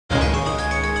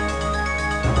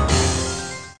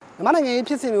မြန်မာနိုင်ငံရေး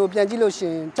ဖြစ်စဉ်တွေကိုပြန်ကြည့်လို့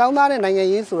ရှိရင်ចောင်းသားနဲ့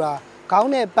နိုင်ငံရေးဆိုတာခေါ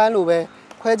င်းနဲ့ပန်း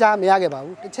လိုပဲခွဲခြားမရ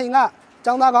ခဲ့ပါဘူးတစ်ချိန်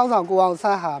ကចောင်းသားခေါင်းဆောင်ကိုအောင်ဆ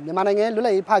န်းဟာမြန်မာနိုင်ငံလွတ်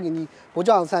လပ်ရေးဖခင်ကြီး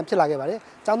ဗိုလ်ချုပ်အောင်ဆန်းဖြစ်လာခဲ့ပါ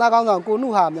တယ်ចောင်းသားခေါင်းဆောင်ကိုနု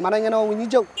ဟာမြန်မာနိုင်ငံတော်ဝန်ကြီး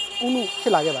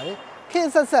ချုပ်ဦးနုဖြစ်လာခဲ့ပါ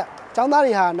တယ်ခေတ်ဆက်ဆက်ចောင်းသား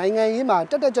တွေဟာနိုင်ငံရေးမှာ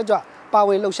တက်တက်ကြွကြွပါ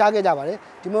ဝင်လှုပ်ရှားခဲ့ကြပါတယ်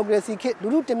ဒီမိုကရေစီခေတ်လူ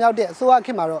ထုတင်မြှောက်တဲ့အစိုး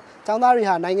ရခေတ်မှာတော့ចောင်းသားတွေ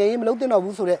ဟာနိုင်ငံရေးမလုပ်သ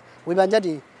င့်တော့ဘူးဆိုတဲ့ဝေ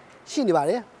ဖန်ချက်တွေ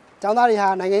ရှိနေပါတယ်ចောင်းသားတွေဟာ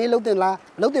နိုင်ငံရေးလုပ်သင့်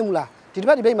လားမလုပ်သင့်ဘူးလားဒီ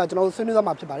တစ်ပတ်ဒီဘက်မှာ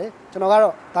ကျွန်တော်တို့ဆွေးနွေးသွားမှာဖြစ်ပါတယ်ကျွန်တော်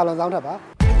ကတော့တာလွန်ဆောင်ထပ်ပါမ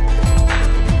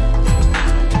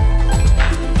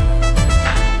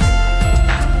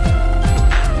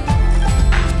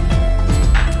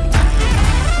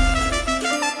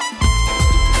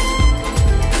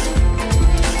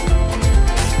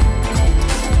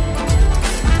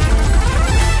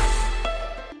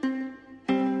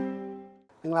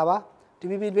င်္ဂလာပါ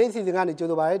DVB ဒွေးစီစဉ်ကနေကြို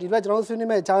ဆိုပါရစေဒီဘက်ကျွန်တော်တို့ဆွေးနွေး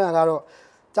မယ့်အကြောင်းအရာကတော့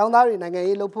ကျောင်းသားတွေနိုင်ငံ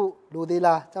ရေးလုပ်ဖို့လို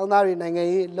သေးလားကျောင်းသားတွေနိုင်ငံ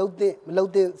ရေးလုပ်သင့်မလုပ်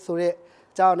သင့်ဆိုတဲ့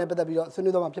အကြောင်းနဲ့ပတ်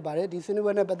သက်ပြီးတော့ဆွေးနွေးသွားမှာဖြစ်ပါ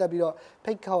တယ်ဒီဆွေးနွေးပွဲနဲ့ပတ်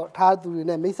သက်ပြီးတော့ဖိတ်ခေါ်ထားသူ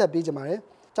တွေနဲ့မိတ်ဆက်ပေးကြပါ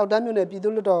တယ်ကြောက်တန်းမြို့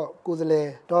နယ်ပြည်သူ့လွှတ်တော်ကိုယ်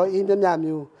စားလှယ်ဒေါ်အေးမြမြ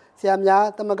မျိုးဆရာများ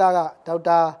သမဂ္ဂက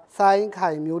ဒေါက်တာဆို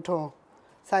င်းခိုင်မျိုးထွန်း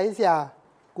ဆိုင်း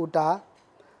ဆရာကိုတာ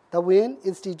The Win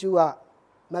Institute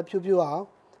ကမဖြူဖြူ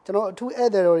အောင်ကျွန်တော်အထူးဧည့်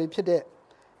သည်တော်တွေဖြစ်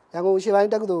တဲ့ရန်ကုန်ရှေ့ပိုင်း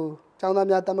တက္ကသိုလ်ကျောင်း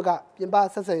သားများသမဂ္ဂပြင်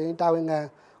ပဆက်ဆံရေးတာဝန်ခံ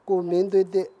ကိုမ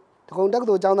င်းသွေးတစ်ဒဂုံတက္က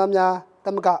သိုလ်ကျောင်းသားများသ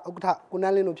မဂ္ဂဥက္ကဋ္ဌကို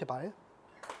နန်းလင်းတို့ဖြစ်ပါ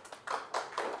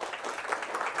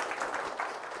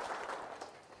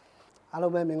တယ်အား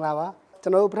လုံးပဲမင်္ဂလာပါကျွ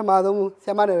န်တော်တို့ပထမဆုံးဆ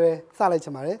ရာမတွေပဲစလိုက်ချ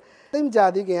င်ပါတယ်သိမကြ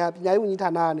သေးခင်ကပညာရေးဝန်ကြီးဌာ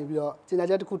နကနေပြီးတော့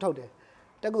ကြေညာချက်တစ်ခုထုတ်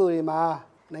တယ်တက္ကသိုလ်တွေမှာ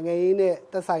နိုင်ငံရေး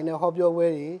နဲ့သက်ဆိုင်တဲ့ဟောပြောပွဲ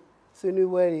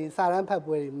တွေဆွေးနွေးပွဲတွေစာတမ်းဖတ်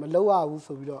ပွဲတွေမလုပ်ရ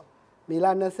ဘူးဆိုပြီးတော့မေလ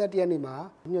21ရက်နေ့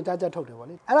မှာညွှန်ကြားချက်ထုတ်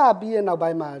တယ်ပေါ့လေအဲ့ဒါပြီးတဲ့နောက်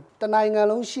ပိုင်းမှာတ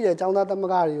နိုင်ငံလုံးရှိတဲ့ကျောင်းသားသ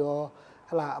မဂ္ဂတွေရော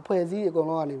ဟလာအဖွဲ့အစည်းအကုန်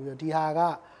လုံးကနေပြီးတော့ဒီဟာက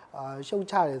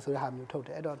ရှုတ်ချတယ်ဆိုတဲ့ဟာမျိုးထုတ်တ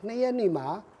ယ်အဲ့တော့2ရက်နေ့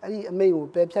မှာအဲ့ဒီအမိန့်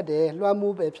ကိုပယ်ဖြတ်တယ်လွှ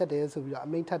မ်းမိုးပယ်ဖြတ်တယ်ဆိုပြီးတော့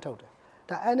အမိန့်ထပ်ထုတ်တယ်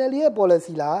ဒါ NLD ရဲ့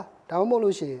policy လားဒါမှမဟုတ်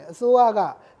လို့ရှိရင်အစိုးရ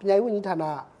ကပညာရေးဝန်ကြီးဌာ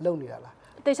နလုပ်နေတာလား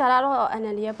တေချာတော့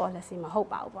NLD ရဲ့ policy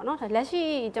မဟုတ်ပါဘူးပေါ့နော်လက်ရှိ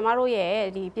ကျ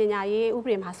မတို့ရဲ့ဒီပညာရေးဥပ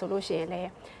ဒေမှာဆိုလို့ရှိရင်လည်း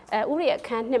ဥပဒေအခ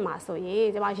န်း2မှာဆို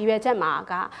ရင်ကျမရည်ရွယ်ချက်မှာ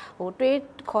ကဟိုတွေး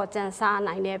ခေါ်ကြံစား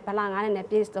နိုင်တဲ့ဗလာ9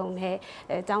နဲ့ပြည့်စုံတဲ့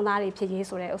ကျောင်းသားတွေဖြစ်ရေး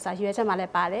ဆိုတဲ့ဥစ္စာရည်ရွယ်ချက်မှာလ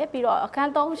ည်းပါတယ်ပြီးတော့အခန်း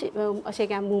3အခြေ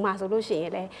ခံမူမှာဆိုလို့ရှိရ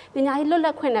င်လည်းပညာရေးလွတ်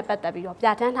လပ်ခွင့်နဲ့ပတ်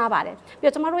သက်ပြီးတော့ပြဋ္ဌာန်းထားပါတယ်ပြီး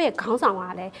တော့ကျမတို့ရဲ့ခေါင်းဆောင်က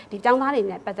လည်းဒီကျောင်းသား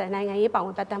တွေနဲ့ပတ်သက်နိုင်ငံရေးပါ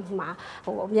ဝင်ပတ်သက်မှု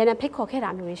မှာဟိုအများနဲ့ဖိတ်ခေါ်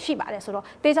ခဲ့တာမျိုးတွေရှိပါတယ်ဆိုတော့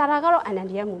တေချာတာကတော့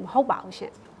NLD ရဲ့မူမဟုတ်ပါ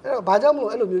ဘူးရှင်အဲ့တော့ဘာကြောင့်မလို့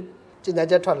အဲ့လိုမျိုးကြေညာ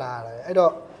ချက်ထွက်လာရလဲအဲ့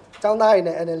တော့ကျောင်းသား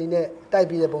တွေနဲ့ NLD နဲ့တိုက်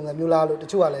ပြီးတဲ့ပုံစံမျိုးလားလို့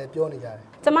တချို့ကလည်းပြောနေကြတ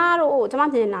ယ်ကျ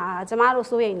မမြင်တာကျမတို့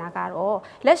စိုးရိမ်တာ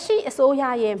ကတော့လက်ရှိအစိုး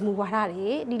ရရဲ့မူဝါ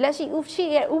ဒတွေဒီလက်ရှိ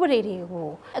ရဲ့ဥပဒေတွေ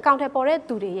ကိုအကောင့်ထဲပေါ်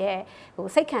တဲ့သူတွေရဲ့ဟို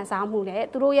စိတ်ခံစားမှု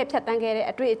နဲ့သူတို့ရဲ့ဖြတ်တန်းခဲ့တဲ့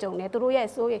အတွေ့အကြုံနဲ့သူတို့ရဲ့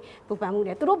စိုးရိမ်ပူပန်မှု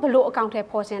နဲ့သူတို့ဘလို့အကော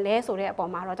င့်ထဲပေါ်ရှင်လဲဆိုတဲ့အပေါ်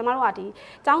မှာတော့ကျမတို့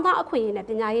ကဒီကျောင်းသားအခွင့်အရေးနဲ့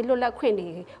ပညာရေးလွတ်လပ်ခွင့်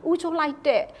တွေဥချိုးလိုက်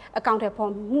တဲ့အကောင့်ထဲပေါ်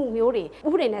မှုမျိုးတွေဥ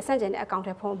ပဒေနဲ့ဆန့်ကျင်တဲ့အကောင့်ထဲ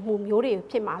ပေါ်မှုမျိုး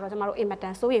တွေဖြစ်မှာတော့ကျမတို့အင်မတ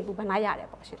န်စိုးရိမ်ပူပန်လိုက်ရတယ်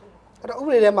ပေါ့ရှင်အဲ့တော့ဥ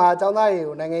ပဒေထဲမှာကျောင်းသား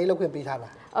တွေကိုနိုင်ငံရေးလုပ်ခွင့်ပေး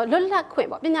ထားလားလွတ်လပ်ခွင့်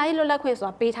ပေါ့ပညာရေးလွတ်လပ်ခွင့်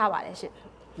ဆိုတာပေးထားပါတယ်ရှင်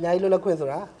ပညာရေးလွတ်လပ်ခွင့်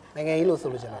ဆိုတာနိုင်ငံရေးလို့ဆို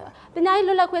လို့ကျင်လားပညာ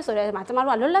ရေးလွတ်လပ်ခွင့်ဆိုတဲ့မှာကျ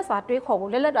မတို့ကလွတ်လပ်စွာတွေးခေါ်ဖို့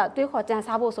လွတ်လပ်စွာတွေးခေါ်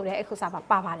ကြံစားဖို့ဆိုတဲ့အခုစား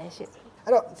ပါပါ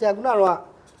တယ်ရှင်အဲ့တော့ဆရာကတော့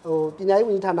ဟိုပညာရေးဝ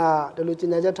န်ကြီးဌာနဒီလို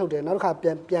ကြေညာချက်ထုတ်တယ်နောက်တစ်ခါပြ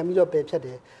န်ပြီးတော့ပယ်ဖြတ်တ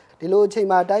ယ်ဒီလိုအ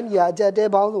ချိန်မှာတိုင်းပြည်ကအကြက်တဲ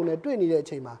ပေါင်းစုံနဲ့တွေ့နေတဲ့အ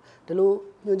ချိန်မှာဒီ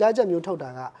လိုညွှန်ကြားချက်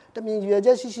မျိုးထုတ်တာကတမင်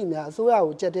ရည်ရွယ်ချက်ရှိများအစိုးရ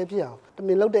ကိုကြက်တဲဖြစ်အောင်တမ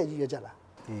င်လုပ်တဲ့ရည်ရွယ်ချက်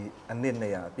လားဒီအနည်း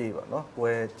200အပြည့်ပါနော်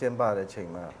ပွဲကျင်းပတဲ့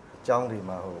ချိန်မှာကျောင်းတွေ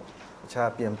မှာဟို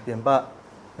အခြားပြင်ပ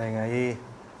နိုင်ငံရေး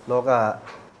လောက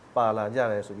ပါလာကြ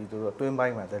တယ်ဆိုပြီးသူတို့အတွင်း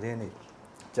ပိုင်းမှာသတင်း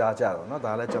တွေကြားကြတော့เนา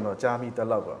ะဒါလည်းကျွန်တော်ကြားမိ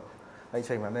တက်လောက်ပါ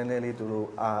အဲ့ချိန်မှာနည်းနည်းလေးသူတို့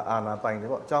အာနာပိုင်တယ်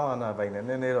ပေါ့အကြောင်းအာနာပိုင်တယ်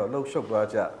နည်းနည်းတော့လှုပ်ရှုပ်သွား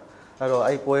ကြ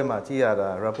အဲ့တော့အဲ့ပွဲမှာကြည့်ရတာ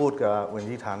report ကဝင်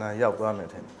ကြီးဌာနရောက်သွား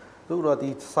မယ်ထင်သူတို့ဒီ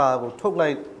စာကိုထုတ်လို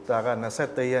က်တာက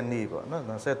23ရက်နေ့ပေါ့နော်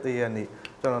23ရက်နေ့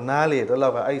ကျွန်တော်နားလေတော့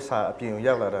လောက်ကအဲ့စာအပြင်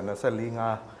ကိုရောက်လာတာ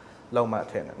24-5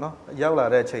လောက်မှထင်တယ်เนาะရောက်လာ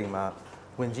တဲ့ချိန်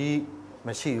မှာဝင်ကြီး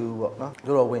မရှိ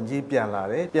ဘူးပေါ့နော်တို့တော့ဝင်ကြီးပြန်လာ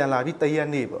တယ်ပြန်လာပြီးတ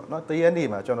ရက်နေ့ပေါ့နော်တရက်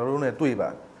နေ့မှာကျွန်တော်တို့ ਨੇ တွေ့ပါ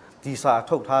ဒီစာ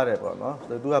ထုတ်ထားတယ်ပေါ့နော်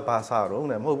သူ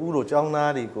ကဘာစာတော့လဲမဟုတ်ဘူးလို့ចော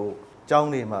င်းသားတွေကိုចောင်း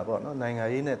နေမှာပေါ့နော်နိုင်ငံ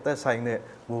ရေးနဲ့သက်ဆိုင်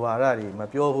တဲ့မူဝါဒတွေမ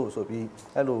ပြောဖို့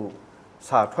ဆိုပြီးအဲ့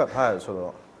လိုစာထွက်ထားရဆို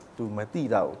တော့သူ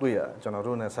မတိတာကိုတွေ့ရကျွန်တော်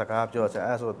တို့ ਨੇ စကားပြောချင်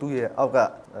အဲ့ဆိုသူ့ရဲ့အောက်က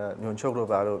ညွန်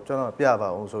ချုပ်တို့ပါတော့ကျွန်တော်ပြပါ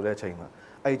အောင်ဆိုတဲ့ချိန်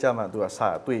မှာအဲ့ကြမှာသူကစာ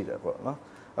တွေ့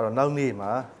တယ်ပေါ့နော်အဲ့တော့နောက်နေ့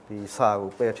မှာဒီစာကို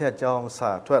ပယ်ဖြတ်ကြောင်း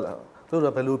စာထွက်လာတို့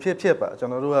တော့ဘယ်လိုဖြစ်ပါ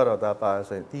ကျွန်တော်တို့ကတော့ဒါပါ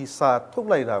ဆိုရင်ဒီစာထုတ်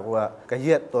လိုက်တာက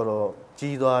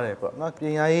ရက်တော်ကြီးသွားတယ်ပေါ့နော်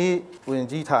ပညာရေး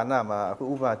ဝင်ကြီးဌာနမှာအ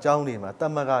ခုဥပမာကျောင်းတွေမှာတ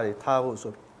မကတွေထားဖို့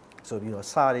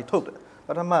ဆိုပြီးတော့စာတွေထုတ်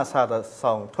တယ်ပထမစာ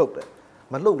ဆောင်ထုတ်တယ်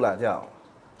မလုပ်လာကြအောင်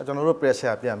ကျွန်တော်တို့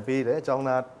pressure ပြန်ပေးတယ်ကျော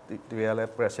င်းသားတွေကလည်း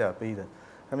pressure ပေးတယ်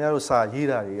ခင်ဗျားတို့စာရေး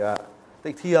တာတွေက တိ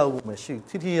တ်ထီရောက်မှုမရှိ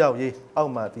ထီရောက်ရေး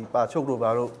အောက်မှာဒီပါ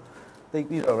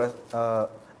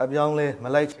ချုပ်တို့ဘာလို့တိတ်ပြီးတော့အပြောင်းလဲမ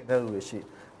လိုက်ချင်တဲ့လူတွေရှိ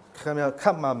ခင်ဗျာ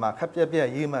ခတ်မှာ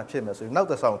ခက်ပြက်ရေးမှဖြစ်မယ်ဆိုရင်နောက်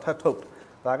တစ်ဆောင်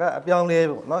ထပ်ထုတ်ဒါကအပြောင်းလဲ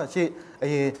ပေါ့နော်ရှေ့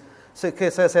အရင်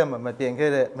စစ်ခဲဆက်မပြင်ခဲ့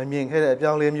တဲ့မမြင်ခဲ့တဲ့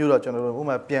အပြောင်းလဲမျိုးတော့ကျွန်တော်တို့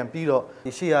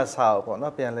ဥမာပြန်ပြီးတော့ဒီရှေ့ရစာပေါ့နော်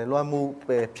ပြန်လဲလွှမ်း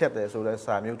မှုပဲဖြတ်တယ်ဆိုတဲ့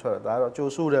စာ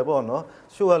မျိုးထွက်တာဒါတော့ကြိုးဆူ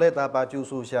တယ်ပေါ့နော်ရှိုးကလည်းဒါပါကြိုး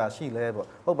ဆူရှာရှိလဲပေါ့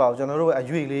ဟုတ်ပါဘူးကျွန်တော်တို့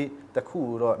အရွေလေးတစ်ခု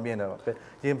တော့မြင်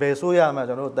တယ်ပေါ့ရင်ပဲဆိုး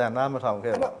ရမှကျွန်တော်တို့တန်သားမထောင်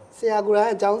ခဲ့ပါဆရာကိုယ်တိုင်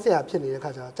အကြောင်းဆရာဖြစ်နေတဲ့ခါ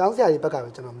ကျတော့အကြောင်းဆရာကြီးဘက်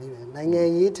ကပဲကျွန်တော်မြင်တယ်နိုင်ငံ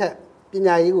ရေးထက်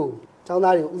ပညာရေးကိုအကြော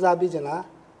င်းသားတွေကိုဦးစားပေးကြ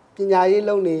လားပညာ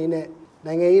ရေးလုပ်နေရင်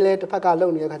နိုင်ငံရေးလည်းတစ်ဖက်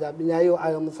ကလုပ်နေတဲ့ခါကျပညာရေး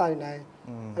ကိုအာရုံမစိုက်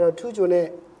နိုင်အဲ့တော့ထူးချွန်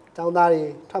တဲ့ကျောင်းသားတွေ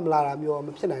ထွက်မလာတာမျိုး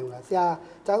မဖြစ်နိုင်ဘူးလား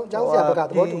ဆရာကျောင်းဆရာဘက်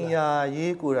ကသဘောတူလား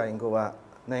ပညာရေးကိုယ်တိုင်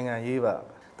ကနိုင်ငံ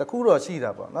ရေးပါတခုတော့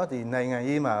ရှိတာပေါ့နော်ဒီနိုင်ငံ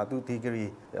ရေးမှာသူဒီ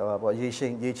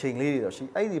ဂရီပေါ့ရေချိန်လေးတွေတော့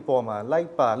ရှိအဲ့ဒီပေါ်မှာလိုက်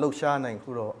ပါလှုပ်ရှားနိုင်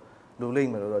ခုတော့လူလိ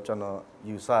မ့်မယ်လို့တော့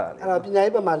ကျွန်တော်ယူဆရတယ်အဲ့တော့ပညာ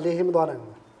ရေးဘက်မှာလေဟင်းမသွား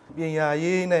နိုင်ဘူး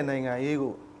ပညာရေးနဲ့နိုင်ငံ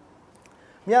ရေးကို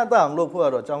မျှတအောင်လုပ်ဖို့က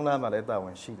တော့ကျောင်းသားမှာလည်းတာဝ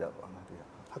န်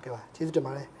ရှိတာပေါ့နော်ဟုတ်ကဲ့ပါကျေးဇူးတင်ပါ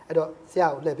တယ်အဲ့တော့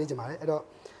ဆရာကိုလှည့်ပေးကြပါတယ်အဲ့တော့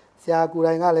ဆရာကိုယ်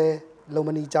တိုင်ကလည်း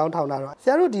လုံမနီကျောင်းထောင်တာတော့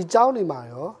ဆရာတို့ဒီကျောင်းတွေမှာ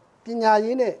ရောပညာ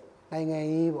ရေးနဲ့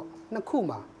နိုင်ငံရေးပေါ့နှစ်ခု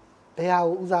မှာဘယ်ဟာ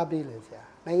ကိုဦးစားပေးလဲဆရာ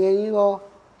နိုင်ငံရေး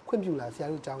ရောခွင့်ပြုလား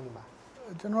ဆရာတို့ကျောင်းတွေမှာ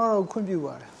ကျွန်တော်တော့ခွင့်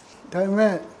ပြုပါတယ်ဒါပေ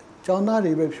မဲ့ကျောင်း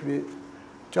သားတွေပဲဖြစ်ဖြစ်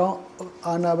ကျော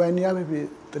င်းအာဏာပိုင်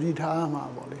တွေပဲဖြစ်တတိထားမှာ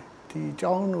ပေါ့လေဒီ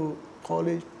ကျောင်းတို့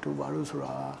college တို့ဘာလို့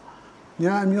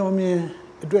ဆိုတာညာအ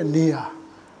မျိုးမြင်အတွက်နေ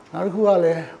ရနောက်တစ်ခုက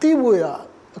လည်းတိဖို့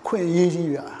ရအခွင့်အ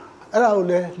ရေးကြီးပြအဲ့ဒါ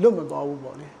ကိုလည်းလွတ်မသွား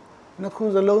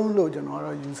ဘူးပေါ့လေနှစ်ခုစလုံးလို့ကျွန်တော်က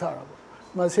တော့ယူ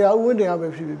ဆတာပေါ့မဆရာဦးဝင်းတင်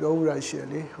ကပဲဖြစ်ပြောဦးတာရှိ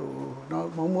တယ်လေဟိုတော့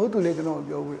မောင်မိုးသူလေး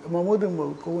ကျွန်တော်ပြောဦးမောင်မိုးသူ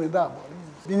မဟုတ်ကိုဝင်သားပေါ့လေ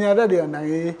ပညာတတ်တွေက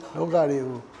နိုင်ငံရေးလောက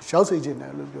တွေကိုရောက်စေချင်တ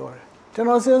ယ်လို့ပြောတယ်ကျွန်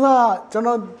တော်စဉ်းစားကျွန်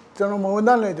တော်မောင်ဝင်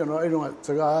သားလည်းကျွန်တော်အဲ့တုန်းကစ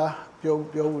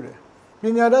ကားပြောဦးတယ်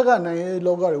ပညာတတ်ကနိုင်ငံ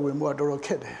ရေးလောကတွေဝင်ဖို့ကတော်တော်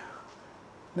ခက်တယ်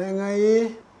နိုင်ငံရေး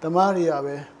သမားတွေကပဲ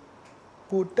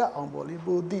ပိုတက်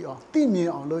အောင်ပေါ့လေပိုသိ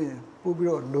အောင်သိမြင်အောင်လုပ်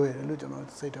ရင်ပို့ပြီးတော့လွယ်တယ်လို့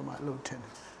ကျွန်တော်စိတ်ထဲမှာအဲ့လိုထင်တယ်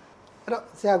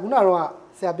အဲ့တော့ဆရာ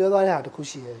ကတော့ဆရာပြောသွားတဲ့ဟာတစ်ခု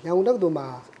ရှိတယ်ရန်ကုန်တက္ကသိုလ်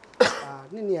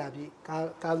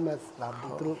မှာနှစ်နေရာပြီးကား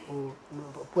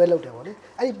မတ်လာပြီးသူတို့ဟိုပွဲလုပ်တယ်ပေါ့လေ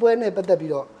အဲ့ဒီပွဲနဲ့ပတ်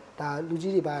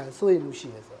သက်ပြီးတော့ဒါလူကြီးတွေပါစိုးရိမ်မှုရှိ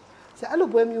တယ်ဆိုတော့ဆရာအဲ့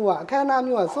လိုပွဲမျိုးကအခမ်းအ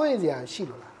နားမျိုးကစိုးရိမ်စရာ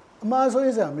ရှိလို့လား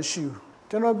အမှားစိုးရိမ်စရာမရှိ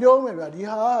ဘူးကျွန်တော်ပြောမယ်ဗျာဒီ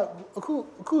ဟာ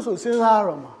အခုဆိုစဉ်းစားရ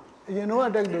တော့မှာအ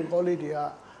ရင်တော့တက္ကသိုလ် college တွေက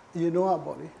အရင်တော့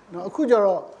ပေါ့လေနော်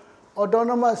အခုကျတော့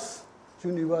autonomous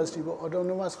university ပေါ့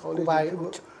autonomous college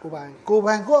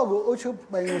ကိုပိုင်ကိုအုပ်ချုပ်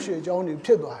ပိုင်လို့ရှိအကြောင်း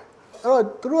တွေဖြစ်သွားတယ်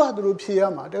အဲ့တော့သူတို့ဖြေ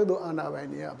ရမှာတက္ကသိုလ်အာဏာပိုင်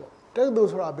တွေကပေါ့တက္က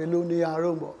သိုလ်ဆိုတာဘယ်လိုနေရာ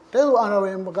တော့ပေါ့တက္ကသိုလ်အာဏာပို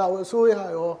င်မကဘူးအစိုး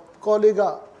ရရော college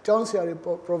ကကျောင်းဆရာတွေ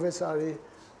professor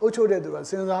တွေအုပ်ချုပ်တဲ့သူက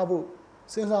စဉ်း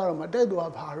စားတော့မှတက္ကသို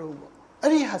လ်ကဘာတော့ပေါ့အဲ့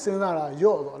ဒီဟာစဉ်း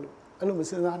စားတာရော့သွားလို့အဲ့လိုမ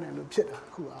စဉ်းစားနိုင်လို့ဖြစ်တာ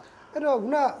အခုက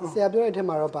အဲ့တော့ခုနဆရာပြောတဲ့အထက်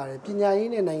မှာတော့ပါတယ်ပညာရေး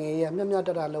နဲ့နိုင်ငံရေးကမျှတ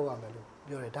လုပ်ရမယ်လို့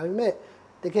ပြောတယ်ဒါပေမဲ့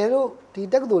တကယ်လို့ဒီ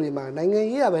တက္ကသိုလ်တွေမှာနိုင်ငံ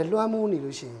ရေးကပဲလွှမ်းမိုးနေ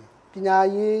လို့ရှိရင်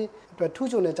ပညာရေးအတွက်ထူး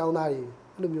ချွန်တဲ့ကျောင်းသား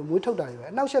တွေအဲ့လိုမျိုးမွေးထုတ်တာ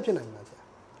တွေပဲအနောက်ရှက်ဖြစ်နိုင်မှာဆရာ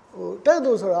ဟိုတက္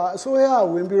ကသိုလ်ဆိုတာအစိုး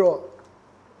ရဝင်ပြီးတော့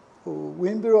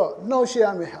နှောက်ရှက်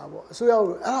ရမယ်ဟာပေါ့အစိုးရ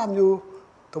အဲ့ဒါမျိုး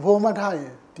သဘောမှတ်ထားရ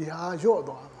င်ဒီဟာရော့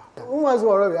သွားမှာဥပမာဆို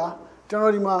တော့ဗျာကျွန်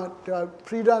တော်ဒီမှာ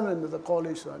Freedom and the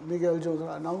College ဆိုတာ Miguel Jones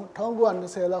ဆိုတာ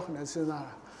1920လောက်ခနဲ့စဉ်းစား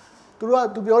တာ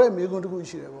သူပြောတဲ့မိကွန်း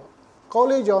တစ်ခုရှိတယ်ပေါ့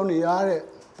college ကျောင်းတွေရတဲ့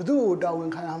ဘသူ့ကိုတာဝန်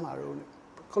ခံရမှာတော့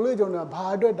college ကျောင်းတွေ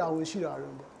ကဘာအတွက်တာဝန်ရှိတာ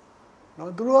တော့ပေါ့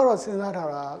နော်သူတို့ကတော့စဉ်းစား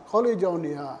ထားတာ college ကျော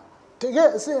င်းတွေကတ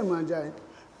ကယ်အစစ်အမှန်ကြိုင်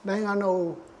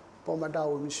နိုင်ငံတော်ပေါ်မှာတာ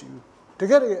ဝန်မရှိဘူး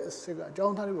တကယ်အစစ်ကအကျော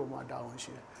င်းသားတွေပေါ်မှာတာ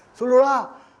ဝန်ရှိတယ်ဆို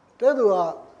လိုတာတဲ့သူက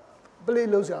play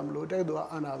လုပ်ရမလို့တဲ့သူက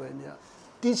အာဏာပိုင်တွေက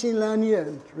teaching learning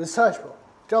and research ပေါ့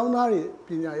ကျောင်းသားတွေပ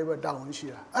ညာရေးပဲတာဝန်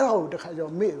ရှိတာအဲ့ဒါကိုတစ်ခါကြော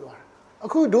င်မေ့သွားတယ်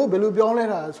အခုတို့ဘယ်လိုပြောင်းလဲ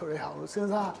တာဆိုတဲ့ဟာကိုစ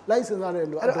ဉ်းစား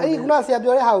တဲ့လူအဲ့ဒီခုနဆရာ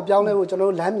ပြောတဲ့ဟာကိုပြောင်းလဲဖို့ကျွန်တော်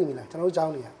တို့လမ်းမြင်နေလားကျွန်တော်တို့ကျော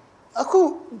င်းနေရ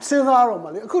အခုစဉ်းစားတော့မှ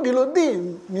လေအခုဒီလိုသိ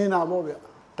မြင်တာပေါ့ဗျ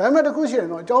ဒါပေမဲ့တခုရှိရင်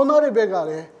တော့ကျောင်းသားတွေဘက်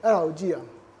ကလည်းအဲ့ဒါကိုကြည့်ရအောင်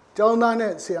ကျောင်းသား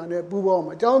နဲ့ဆရာနဲ့ပူးပေါင်း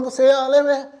မှာကျောင်းဆရာလ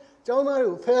ည်းပဲကျောင်းသားတွေ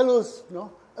ကို fellows နော်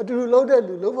အတူတူလုပ်တဲ့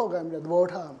လူလုပ်ဖို့ကံပြီးသဘော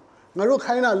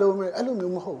ထားငါတို့ခိုင်းတာလုပ်မယ်အဲ့လို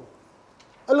မျိုးမဟုတ်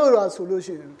အဲ့လိုလားဆိုလို့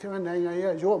ရှိရင်ခင်ဗျနိုင်ငံ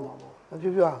ရေးရော့မှာပေါ့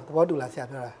ပြောသဘောတူလားဆရာ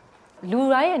ပြောတာလူ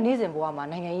တိုင်းရဲ့နေ့စဉ်ဘဝမှာ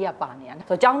နိုင်ငံရေးကပါနေတာဆို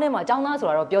တော့ကျောင်းထဲမှာကျောင်းသား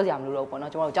ဆိုတာတော့ပြောစရာမလိုတော့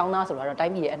ဘူးပေါ့နော်ကျွန်တော်တို့ကျောင်းသားဆိုတာတော့တို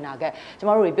င်းပြည်ရဲ့အနာဂတ်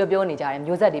ကျွန်တော်တို့တွေပြောနေကြ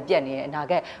တယ်မျိုးဆက်တွေပြက်နေတယ်အနာ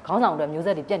ဂတ်ခေါင်းဆောင်တွေမျိုး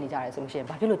ဆက်တွေပြက်နေကြတယ်ဆိုလို့ရှိရင်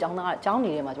ဘာဖြစ်လို့ကျော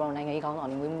င်းနေထဲမှာကျွန်တော်တို့နိုင်ငံရေးခေါင်းဆောင်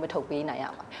တွေမွေးမထုတ်ပေးနိုင်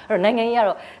ရမှာအဲ့တော့နိုင်ငံရေးက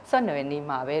တော့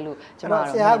ဆက်နွယ်နေမှာပဲလို့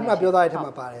ကျွန်တော်ဆရာကပြောသွားတဲ့အထက်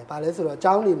မှာပါတယ်ဘာလဲ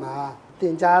ဆိုတော့ကျောင်းတွေမှာ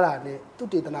တင်ကြားတာနဲ့သူ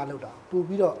တေ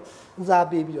သနာလုပ်တာပူပြီးတော့ဦးစား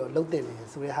ပေးပြီးတော့လုပ်တင်နေ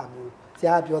ဆိုတဲ့ဟာမျိုးဆ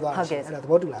ရာကပြောသွားတယ်အဲ့ဒါသ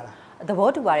ဘောတူလား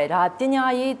သဘောတူပါတယ်ဒါပ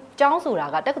ညာရေးကျောင်း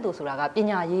ဆိုတာကတက္ကသိုလ်ဆိုတာကပ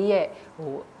ညာရေးရဲ့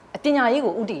ဟို ပညာရေး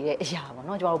ကိုဥတည်တဲ့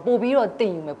အရာပေါ့နော်ကျွန်တော်တို့ပို့ပြီးတော့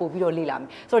တင်ယူမယ်ပို့ပြီးတော့လေ့လာမယ်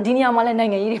ဆိုတော့ဒီနေရာမှာလည်း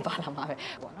နိုင်ငံရေးတွေပါလာမှာပဲ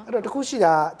ပေါ့နော်အဲ့တော့တခု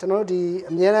ရှိတာကျွန်တော်တို့ဒီ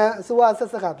အများအားအစိုးရ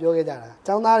ဆက်ဆက်ကပြောခဲ့ကြတာ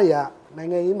ចောင်းသားတွေကနိုင်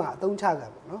ငံရေးမှာ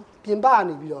အသုံးချကြပေါ့နော်ပြင်ပ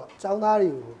ကနေပြီးတော့ចောင်းသား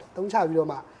တွေကို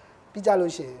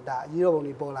အသုံးချပြီးတော့မှပြီးကြလို့ရှိရင်ဒါအရေးတော်ပုံ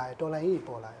တွေပေါ်လာတယ်တော်လှန်ရေးတွေ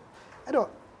ပေါ်လာတယ်အဲ့တော့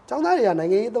ចောင်းသားတွေကနိုင်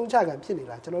ငံရေးအသုံးချကံဖြစ်နေ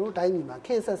လားကျွန်တော်တို့တိုင်းပြည်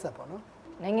မှာခေတ်ဆက်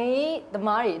ဆက်ပေါ့နော်နိုင်ငံရေးသ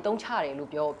မားတွေအသုံးချတယ်လို့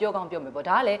ပြောကောင်းပြော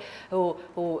မယ်ပေါ့ဒါကလည်း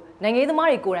ဟိုနိုင်ငံရေးသ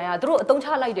မားတွေကိုယ်တိုင်ကသူတို့အသုံးချ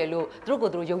လိုက်တယ်လို့သူတို့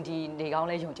ကိုသူတို့ယုံကြည်နေကောင်း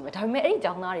လဲယုံကြည်မယ်ဒါပေမဲ့အဲ့ဒီ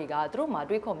ចောင်းသားတွေကသူတို့မှာ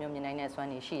တွေးခေါ်မြင်နိုင်တဲ့စွ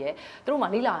မ်းတွေရှိတယ်သူတို့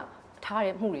မှာလိလာထား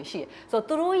တဲ့မှုတွေရှိတယ်ဆိုတော့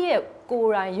သူတို့ရဲ့ကို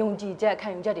ယ်တိုင်ယုံကြည်ချက်ခံ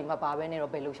ယူချက်တွေမှာပါပဲ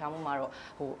နဲ့တော့ဘယ်လိုရှာမှုမှာတော့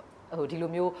ဒီ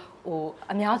လိုမျိုး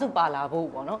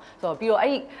အများစုပါလာဖို့ပေါ့နော်ဆိုတော့ပြီးတော့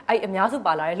အဲ့အများစု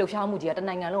ပါလာတဲ့လှုပ်ရှားမှုကြီးက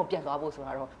တနိုင်ငံလုံးကိုပြန့်သွားဖို့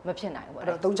ဆိုတာတော့မဖြစ်နိုင်ဘူးပေါ့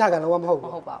အဲ့တော့သုံးချကံလုံးဝမဟုတ်ဘူး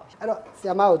မဟုတ်ပါဘူးအဲ့တော့ဆ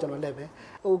ရာမကိုကျွန်တော်လက်ပဲ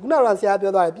ခုနက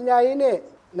ဆရာပြောသွားတယ်ပညာရေး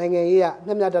နဲ့နိုင်ငံရေးက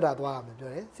မျှမျှတတသွားရမယ်ပြော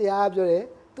တယ်ဆရာကပြောတယ်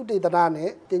သူတေသနာနဲ့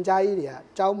တင်ကြားရေးတွေက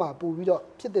အเจ้าမှာပူပြီးတော့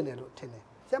ဖြစ်တင်တယ်လို့ထင်တယ်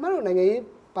ဆရာမတို့နိုင်ငံရေး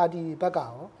ပါတီဘက်က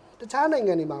ရောတခြား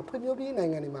နိုင်ငံတွေမှာဖွံ့ဖြိုးပြီး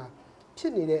နိုင်ငံတွေ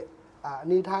မှာဖြစ်နေတဲ့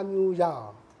အနေအထားမျိုးရအော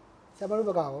င်ဆရာမတို့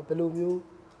ဘက်ကရောဘယ်လိုမျိုး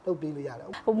လုပ်ပေးလို့ရ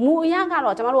တယ်မူအရက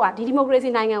တော့ကျမတို့ကဒီမိုကရေစီ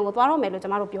နိုင်ငံကိုသွားတော့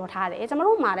မယ်လို့ကျမတို့ပြောထားတယ်ကျ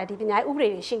မတို့မှာလည်းဒီပညာရေးဥပဒေ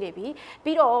တွေရှိနေ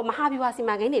ပြီပြီးတော့မဟာ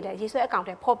ဗျူဟာစီမံကိန်းတွေလည်းရေးဆွဲအကောင့်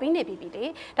ထဲပေါ်ပြီးနေ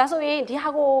ပြီလေဒါဆို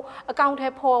ရင်ဒီဟာကိုအကော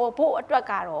င့်ထဲပေါ်ဖို့အတွက်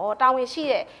ကတော့တာဝန်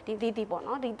ရှိတဲ့ဒီပေါ့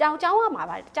နော်ဒီတောင်ကျောင်းကမှာ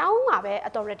ပါကျောင်းမှာပဲ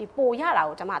authority ပို့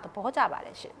ရတာကိုကျမသဘောကျပါတ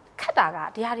ယ်ရှင်ခက်တာက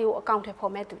ဒီဟာတွေကိုအကော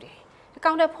င့်ထဲပေါ်မဲ့သူတွေအ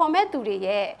ကောင့်ထဲပေါ်မဲ့သူတွေ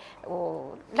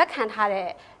ရဲ့လက်ခံ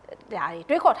ထားတဲ့ဒါ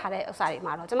တွေးခေါ်ထားတဲ့ဥစ္စာတွေ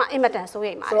မှာတော့ကျွန်မအင်မတန်စိုး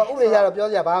ရိမ်ပါတယ်ဆိုတော့ဥပဒေ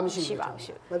ရတော့ပြောစရာဘာမှမရှိဘူးရှိပါ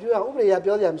ဘူးမပြောရဥပဒေရ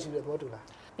ပြောစရာမရှိဘူးသဘောတူ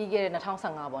လားပြီးခဲ့တဲ့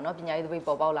2015ပေါ့နော်ပညာရေး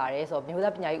သပိတ်ပေါ်ပေါက်လာတယ်ဆိုတော့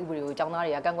မျိုးသားပညာရေးဥပဒေကိုကျောင်း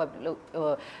သားတွေကက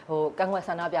န့်ကွက်လို့ကန့်ကွက်ဆ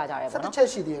န္ဒပြကြတယ်ပေါ့နော်17ချက်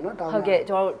ရှိသေးတယ်နော်ဟုတ်ကဲ့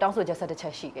ကျွန်တော်တို့တောင်းဆိုချက်17ချ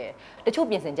က်ရှိခဲ့တချို့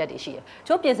ပြင်ဆင်ချက်တွေရှိတယ်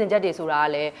တချို့ပြင်ဆင်ချက်တွေဆိုတာက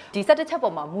လည်းဒီ17ချက်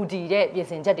ပေါ်မှာမူတည်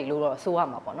တဲ့ပြင်ဆင်ချက်တွေလို့တော့ဆို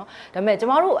ရမှာပေါ့နော်ဒါပေမဲ့ကျွန်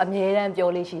တော်တို့အမြဲတမ်းပြော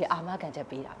လို့ရှိရင်အာ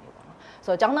မခံချက်ပေးတာ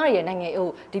မျိုးပေါ့နော်ဆိုတော့ကျောင်းသားတွေရဲ့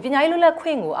နိုင်ငံဒီပညာရေးလွတ်လပ်ခွ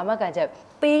င့်ကိုအာ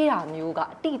မခံချက်ပေးတာမျိုးက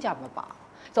အတိအကျ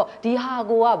မပါဆိုတော့ဒီဟာ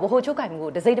ကိုကဘ ਹੁ ချုပ်ကင်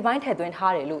မှုကိုတစ်စိတ်တစ်ပိုင်းထည့်သွ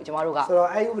င်းထားတယ်လို့ကျမတို့ကဆိုတော့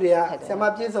အဲ့ဥပဒေကဆရာမ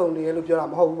ပြည့်စုံနေ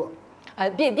တယ်လို့ပြောတာမဟုတ်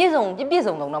ဘူးပေါ့ပြည့်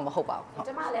စုံတော့မဟုတ်ပါ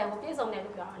ဘူးကျမလည်းပြည့်စုံ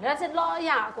တယ်လို့ပြောတာလက်စစ်လော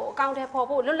အရာကိုအကော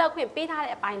င့်ထဲပေါ်ဖို့လွတ်လပ်ခွင့်ပေး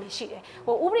ထားတဲ့အပိုင်းတွေရှိတယ်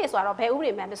ဥပဒေဆိုတော့ဘယ်ဥပ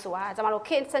ဒေမှမဆိုတာကျ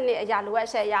မတို့ခေတ်စနစ်အရာလိုအပ်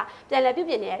ချက်အရာပြန်လည်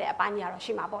ပြုပြင်နေရတဲ့အပိုင်းကြီး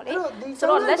ကတော့ရှိမှာပေါ့လေဆို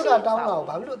တော့လက်ရှိတောင်းတာ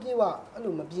ကိုဘာလို့အပြည့်ဝ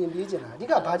အဲ့လိုမပြင်ပေးချင်တာ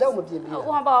အဓိကဘာကြောင့်မပြင်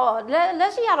ပေးလဲဟိုပေါ့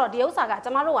လက်ရှိကတော့ဒီဥစ္စာ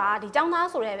ကကျမတို့ကဒီចောင်းသား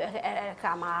ဆိုတဲ့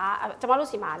အခါမှာကျ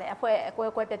မတို့စီမှာလည်း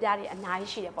အကွဲပြပြတွေအများ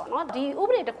ကြီးရှိတယ်ပေါ့နော်ဒီ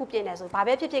ဥပဒေတစ်ခုပြင်နေဆိုဘာပဲ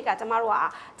ဖြစ်ဖြစ်ကကျမ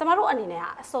တို့အနေနဲ့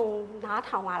ကအစုံနား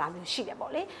ထောင်ရတာမျိုးရှိ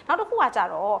တယ်ပေါ့လေနောက်တစ်ခုကကြ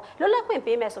တော့လွတ်လပ်ခွင့်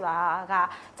ပေးမယ်ဆိုတာက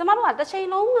ကျမတို့ကတစ်ချိန်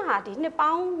လုံးကဒီနှစ်ပေါ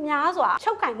င်းများစွာ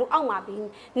ချုပ်ကင်မှုအောက်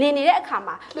မှာပြီးနေနေတဲ့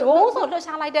အခါမှာဒုံးဆိုလွှတ်ချ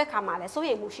လိုက်တဲ့အခါမှာလည်းစိုး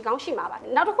ရိမ်မှုရှိကောင်းရှိမှာပါ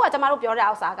နောက်တစ်ခုကကျမတို့ပြော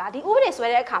တဲ့ဥစ္စာကဒီဥပဒေဆွဲ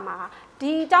တဲ့အခါ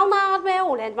မှာဒီចောင်းသားပဲ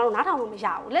ကိုလည်းကျမတို့နားထောင်လို့မရ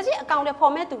ဘူးလက်ရှိအကောင့်ထဲ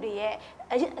ပေါ်မဲ့သူတွေ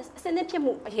ရဲ့အစနစ်ဖြစ်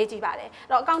မှုအရေးကြီးပါတယ်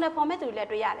အဲ့တော့အကောင့်ထဲပေါ်မဲ့သူတွေလည်း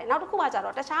တွေ့ရတယ်နောက်တစ်ခု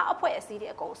ကကြတော့တခြားအဖွဲ့အစည်း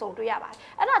တွေအကုန်စုံတွေ့ရပါ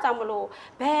တယ်အဲ့ဒါကြောင့်မလို့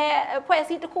ဘယ်အဖွဲ့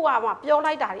အစည်းတစ်ခု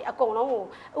ကမှပြောလိုက်တာတွေအကုန်လုံး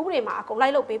ကိုဥပဒေမှာအကုန်လို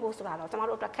က်လုပ်ပေးဖို့ဆိုတာတော့ကျ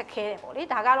မတို့အတွက်ခက်ခဲတယ်ပေါ့လေ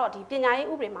ဒါကတော့ဒီပညာ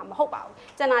ရေးဥပဒေမှာမဟုတ်ပါဘူး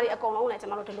ကျန်တာတွေအကုန်လုံးလည်းကျ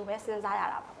မတို့ဒီလိုပဲစဉ်းစားရ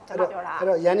တာပါကျွန်တော်ပြောတာအဲ့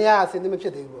တော့ရန်ရအစင်းမဖြ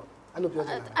စ်သေးဘူးပေါ့အဲ့လိုပြော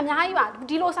ချင်တာ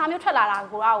အများကြီးပါဒီလိုစာ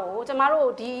မျိုးထွက်လာတာကိုကျ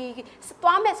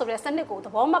မတို့ဒီသွားမဲ့ဆိုတဲ့စနစ်ကိုသ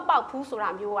ဘောမပေါက်ဘူး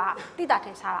ဆိုတာမျိုးကတိတာထ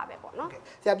င်ရှားတာပဲပေါ့နော်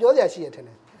ဆရာပြောစရာရှိရထင်တ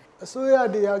ယ်အစိုးရ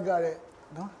တရားကတဲ့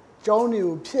နော်ကျောင်းတွေ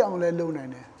ကိုဖြစ်အောင်လဲလုပ်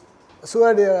နိုင်တယ်အစိုးရ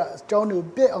တရားကျောင်းတွေ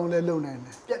ကိုပြက်အောင်လဲလုပ်နိုင်တ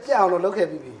ယ်ပြက်အောင်တော့လုပ်ခဲ့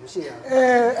ပြီးပြီရှိ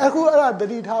ရအခုအဲ့ဒါတ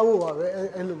တိ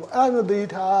ထားဖို့ပါပဲအဲ့လိုပေါ့အဲ့လိုတတိ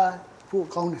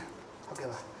ထားဖို့ကောင်းတယ်ဟုတ်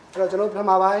ကဲ့ပါအဲ့တော့ကျွန်တော်ပ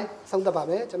ထမပိုင်းဆုံး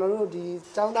သက်ပါမယ်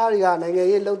ကျွန်တော်တို့ဒီကျောင်းသားတွေကနိုင်ငံ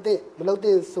ရေးလှုပ်တဲ့မ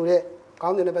လှုပ်တဲ့ဆိုတဲ့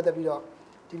ခေါင်းစဉ်နဲ့ပတ်သက်ပြီးတော့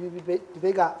ဒီ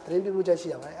ဘက်ကသတင်းပြပို့ချက်ရှိ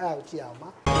ရပါတယ်အဲ့ဒါကိုကြည့်အောင်ပါ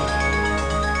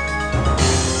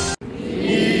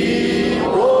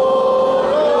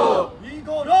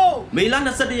မေလ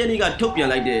21ရက်နေ့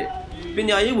ကထုတ်ပြန်လိုက်တဲ့ပ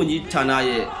ညာရေးဝန်ကြီးဌာ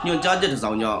နရဲ့ညွှန်ကြားချက်တစ်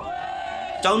စောင်ကြောင့်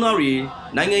ကျောင်းသား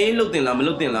တွေနိုင်ငံရေးလှုပ်တင်လား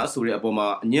မလှုပ်တင်လားဆိုတဲ့အပေါ်မှာ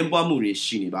အငြင်းပွားမှုတွေ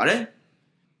ရှိနေပါတယ်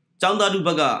။ကျောင်းသားတို့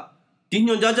ဘက်ကဒီ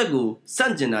ညွှန်ကြားချက်ကို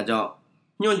စန့်ကျင်တာကြော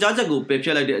င့်ညွှန်ကြားချက်ကိုပယ်ဖျ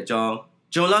က်လိုက်တဲ့အကြောင်း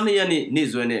ဇွန်လ2ရက်နေ့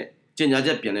နေ့စွဲနဲ့ကြေညာချ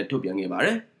က်ပြန်လည်ထုတ်ပြန်ခဲ့ပါ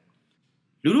တယ်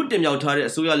။လူလူတင်မြှောက်ထားတဲ့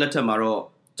အစိုးရလက်ထက်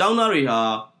မှာတော့ကျောင်းသားတွေ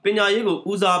ဟာပညာရေး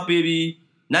ကိုဦးစား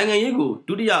ပေးပြီးနိုင်ငံရေးကို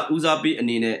ဒုတိယဦးစားပေးအ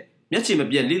နေနဲ့မျက်ခြေ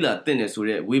မပြတ်လေ့လာသင့်တယ်ဆို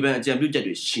တဲ့ဝေဖန်အကြံ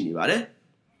ပြုချက်တွေရှိနေပါတယ်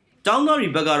။ကျောင်းသား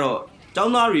တွေဘက်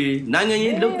ကတော့ကျောင်းသားတွေ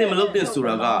နိုင်ငံရေးလှုပ်သင့်မလှုပ်သင့်ဆို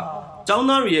တာကကျောင်း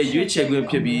သားတွေရဲ့ရွေးချယ်ခွင့်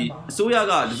ဖြစ်ပြီးအစိုးရ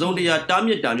ကတစုံတရာ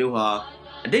တားမြစ်တာမျိုးဟာ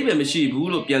အတိတ်ပဲမရှိဘူး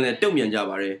လို့ပြန်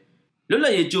လည်တုံ့ပြန်ကြပါတယ်။လွတ်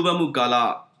လပ်ရေးကြိုးပမ်းမှုကာ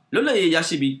လလွတ်လပ်ရေးရ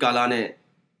ရှိပြီးကာလ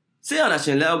နဲ့ဆေးအာဏာရှ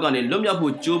င်လက်အောက်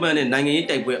ကနေလွတ်မြောက်ဖို့ကြိုးပမ်းတဲ့နိုင်ငံ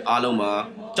ရေးတိုက်ပွဲအားလုံး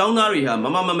မှာကျောင်းသားတွေဟာ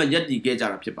မမရပ်တည်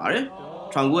ခဲ့ကြတာဖြစ်ပါတယ်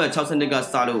။1962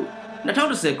ကစလို့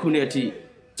2010ခုနှစ်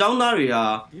အထိច ကျောင်းသား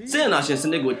တွေဟာစစ်အာဏာရှင်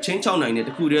စနစ်ကိုချင်းချောက်နိုင်တဲ့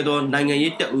တခုတည်းသောနိုင်ငံရေး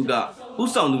တပ်ဦးက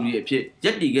ဥဆောင်သူတွေအဖြစ်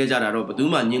ရပ်တည်ခဲ့ကြတာတော့ဘယ်သူ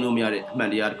မှညှင်းလို့မရတဲ့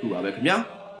အမှန်တရားတစ်ခုပါပဲ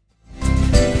ခင်ဗျာ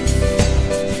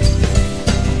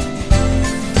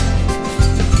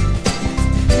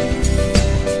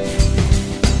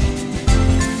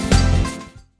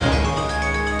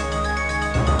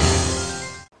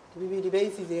ဒီ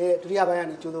ဘေးစီစဉ်ရဲ့ဒုတိယပိုင်း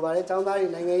ကနေကြိုဆိုပါရစေ။ကျောင်းသား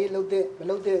တွေနိုင်ငံရေးလှုပ်တဲ့မ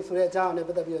လှုပ်တဲ့ဆိုတဲ့အကြောင်းအရာနဲ့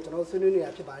ပတ်သက်ပြီးတော့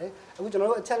ကျွန်တော်ဆွေးနွေးနေတာဖြစ်ပါတယ်။အခုကျွန်တော်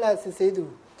တို့အချက်လက်စစ်ဆေးသူ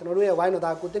ကျွန်တော်တို့ရဲ့ဝိုင်းတော်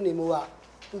သားကိုတစ်နေမိုးက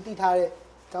သူသိထားတဲ့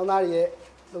ကျောင်းသားတွေရဲ့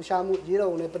လှုပ်ရှားမှု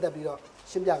ရေးတော်ဝင်နဲ့ပတ်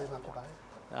သက်ပြီးတော့ရှင်းပြပေးမှာဖြစ်ပါတယ်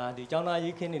။ဒီကျောင်းသား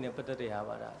ရေးခင်းနေနဲ့ပတ်သက်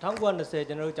တဲ့ဟာပါဒါ1920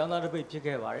ကျွန်တော်တို့ကျောင်းသားတပိတ်ဖြစ်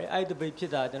ခဲ့ပါတယ်။အဲ့ဒီတပိတ်ဖြ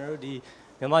စ်တာ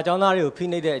ကျွန်တော်တို့ဒီမြန်မာကျောင်းသားတွေ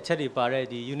ကိုဖိနှိပ်တဲ့အချက်တွေပါတဲ့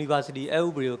ဒီ University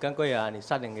အဥပဒေကိုကန့်ကွက်ရာ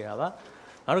ကနေစတင်ခဲ့တာပါ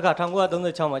။နောက်တစ်ခါ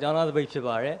1936မှာကျောင်းသားတပိတ်ဖြစ်ပါ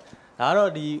တယ်။ဒါ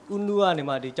တော့ဒီဥနုကနေ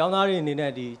မှဒီကျောင်းသားတွေအနေ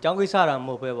နဲ့ဒီကျောင်းကိစ္စတာမ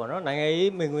ဟုတ်ပဲပေါ့နော်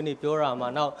နိုင်ငံရေးမိန့်ခွန်းတွေပြောတာမှာ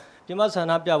နောက်ပြမ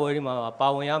ဆန္ဒပြပွဲတွေ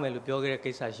မှာပါဝင်ရမယ်လို့ပြောခဲ့တဲ့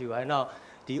ကိစ္စရှိပါတယ်။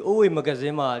နောက်ဒီအိုးဝေမဂဇ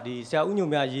င်းမှာဒီဆရာဦးညို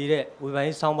မြရေးတဲ့ဝေ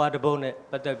ဖန်ရေးဆောင်းပါးတစ်ပုဒ်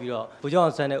နဲ့ပတ်သက်ပြီးတော့ဗိုလ်ချုပ်အော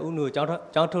င်ဆန်း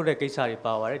နဲ့ဦးနုကျောင်းထုတ်တဲ့ကိစ္စ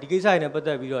တွေပါပါတယ်။ဒီကိစ္စတွေနဲ့ပတ်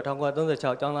သက်ပြီးတော့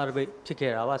1936ကျောင်းသား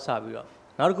တပိတ်ဖြစ်ခဲ့တာပါ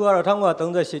စပြီးတော့နောက်တစ်ခုကတော့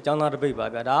1938ကျောင်းသား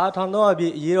တပိတ်ပါဗျာဒါ1300ပြ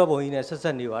ည့်အရေးတော်ပုံကြီးနဲ့ဆက်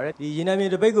ဆက်နေပါတယ်ဒီရေနံ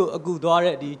မြေတပိတ်ကိုအကူသွား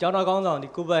တဲ့ဒီကျောင်းသားကောင်းဆောင်ဒီ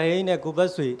ကိုဘဟိန်းနဲ့ကိုဘတ်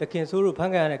ဆွေတခင်ဆိုးတို့ဖ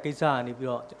မ်းခံရတဲ့ကိစ္စ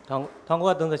ကနေပြီးတော့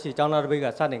1938ကျောင်းသားတပိတ်က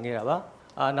စတင်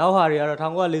ခဲ့တာပါနောက်ဟာတွေကတော့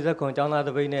1949ကျောင်းသား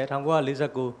တပိတ်နဲ့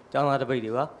1949ကျောင်းသား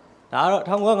တပိတ်တွေပါဒါကတော့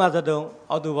1953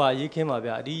အောက်တိုဘာရေးခ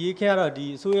င်းပါဗျာဒီရေးခင်းကတော့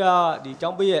ဒီအစိုးရဒီကျော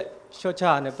င်းပိတ်ရဲ့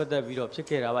ရှော့ချနဲ့ပတ်သက်ပြီးတော့ဖြစ်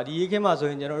ခဲ့တာပါဒီရေးခင်းမှာဆို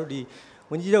ရင်ကျွန်တော်တို့ဒီ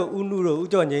ဝန်ကြီးချုပ်ဦးနုတို့ဦး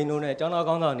ကျော်ငိမ့်တို့နဲ့ကျောင်း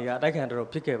သားကောင်းဆောင်တွေကအတိုက်ခံတော်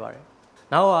ဖြစ်ခဲ့ပါတယ်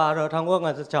နောက်ကတော့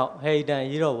1956ဟေ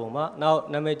တန်ရေးတော်ပုံမှာ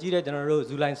နောက်နာမည်ကြီးတဲ့ကျွန်တော်တို့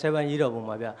ဇူလိုင်7ရေးတော်ပုံ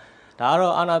မှာဗျဒါက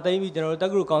တော့အာနာသိမ့်ပြီးကျွန်တော်တို့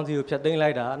တက္ကသိုလ်ကောင်စီကိုဖျက်သိမ်း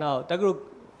လိုက်တာနောက်တက္က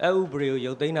သိုလ်အဥပဒေ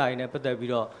ကိုရုပ်သိမ်းတာရင်းနဲ့ပတ်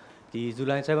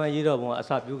သက်ပြီးတော့ဒီဇူလိုင်7ရေးတော်ပုံကအ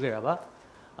စပြု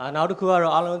ခဲ့တာပါနောက်တစ်ခုက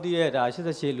တော့အားလုံးသိတဲ့ဒါ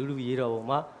88လူရေးတော်ပုံ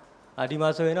မှာဒီမှာ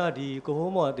ဆိုရင်တော့ဒီ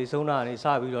ကိုဟိုးမော်တည်ဆုံးတာကနေစ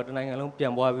ပြီးတော့တနိုင်ငံလုံးပြ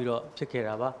န်ပွားပြီးတော့ဖြစ်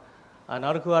ခဲ့တာပါနော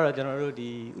က်တစ်ခုကတော့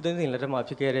ကျွန်တော်တို့ဒီဦးသိန်းစိန်လက်ထက်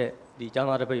မှာဖြစ်ခဲ့တဲ့ဒီကျောင်း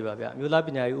သားတပိတ်ပါဗျအမျိုး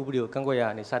သားပညာရေးဥပဒေကိုကန့်ကွက်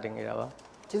ရအနေစတင်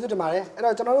ခဲ့တာပါကျေးဇူးတင်ပါတယ်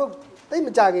အဲ့တော့ကျွန်တော်တို့သိ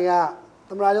မကြခင်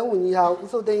ကသမ္မတရုံးဝန်ကြီးဟော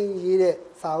င်းဦးစိုးသိန်းရေးတဲ့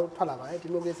စာအုပ်ထွက်လာပါ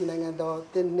တယ်ဒီမိုကရေစီနိုင်ငံတော်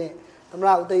တင်းနဲ့သမ္မတ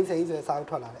ဦးသိန်းစိန်ဆို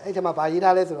တဲ့စာအုပ်ထွက်လာတယ်အဲ့ဒီထဲမှာဗာ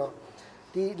ရေးထားလဲ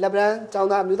ဆိုတော့ဒီလက်ဗရန်ကျော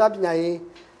င်းသားအမျိုးသားပညာ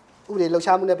ရေးဥပဒေလှုပ်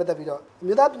ရှားမှုနဲ့ပတ်သက်ပြီးတော့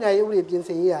အမျိုးသားပညာရေးဥပဒေပြင်ဆ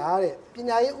င်ရေးဟာတဲ့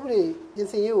ပညာရေးဥပဒေပြင်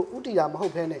ဆင်ရေးကိုဥတီတာ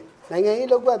မဟုတ်ဘဲနဲ့နိုင်ငံရေး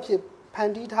လုပ်ကွက်ဖြစ်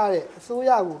ဖန်တီးထားတဲ့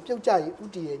အစိုးရကိုပြုတ်ကျရေးဥ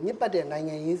တီရဲ့ညစ်ပတ်တဲ့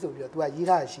နိုင်ငံရေးဆိုပြီးတော့သူက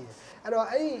ရေးထားရရှိတယ်အဲ့တော့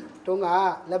အဲ့ဒီတုန်း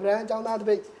ကလက်ဗရန်ကျောင်းသား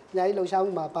တပိတ်ပညာရေးလှုပ်ရှား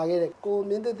မှုမှာပါခဲ့တဲ့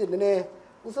ကိုမင်းသစ်နည်းနည်း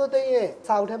ဦးစိုးသိန်းရဲ့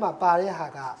စာအုပ်ထဲမှာပါတဲ့ဟာ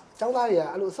ကကျောင်းသားတွေ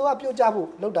ကအဲ့လိုအစိုးရပြုတ်ကျဖို့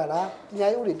လုပ်တာလားပညာ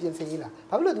ရေးဥပဒေပြင်ဆင်ရေးလား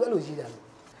ဘာဖြစ်လို့သူအဲ့လို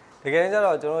ရေးတာလဲတ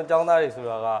ကယ်ကျတော့ကျွန်တော်ကျောင်းသားတွေဆို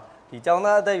တာကဒီကျောင်း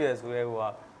သားအသက်အရွယ်ဆိုရဲဟို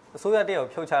ကအစိုးရတ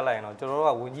ယောက်ဖြုတ်ချလိုက်ရင်တော့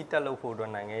ကျွန်တော်တို့ကဝန်ကြီးတက်လို့ဖို့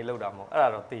အတွက်နိုင်ငံရေးလုပ်တာမဟုတ်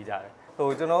အဲ့ဒါတော့သိကြတယ်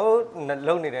ဟိုကျွန်တော်တို့လု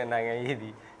ပ်နေတဲ့နိုင်ငံ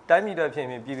ရေးဒီတိုင်းပြည်အတွက်ဖြစ်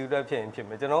ရင်ပြည်သူအတွက်ဖြစ်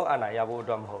ရင်ဖြစ်မယ်ကျွန်တော်အာဏာရဖို့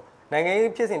အတွက်မဟုတ်နိုင်ငံရေး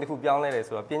ဖြစ်စဉ်တစ်ခုပြောင်းလဲတယ်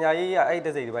ဆိုတော့ပညာရေးရအဲ့ဒီတ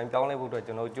စ်စိတ်တစ်ပိုင်းပြောင်းလဲဖို့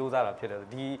အတွက်ကျွန်တော်စူးစမ်းတာဖြစ်တယ်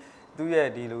ဒီသူ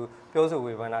ရဲ့ဒီလိုပြော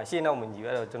ဆိုဝေဖန်တာရှေ့နောက်မညီ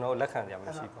ဘူးအဲ့တော့ကျွန်တော်လက်ခံကြ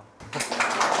မှာရှိပါ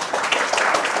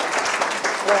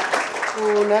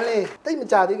ကိုနန်းလေးတိတ်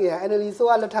မကြသေးခင်က NLD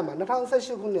ဆိုရလက်ထက်မှာ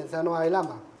2018ခုနှစ်ဇန်နဝါရီ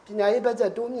လမှာပညာရေး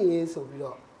ဘတ်ဂျက်တိုးမြင့်ရေးဆိုပြီး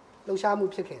တော့လှုပ်ရှားမှု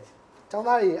ဖြစ်ခဲ့တယ်။ကျော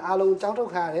င်းသားတွေအားလုံးကျော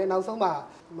င်းထုတ်ခံရတယ်နောက်ဆုံး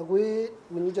မှာမကွေး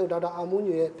ဝန်ကြီးချုပ်ဒေါက်တာအောင်မိုး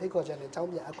ညွန့်ရဲ့ဖိတ်ခေါ်ချက်နဲ့ကျောင်း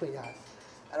ပြန်အခွင့်ရတယ်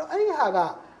။အဲ့တော့အဲ့ဒီဟာ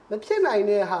ကမဖြစ်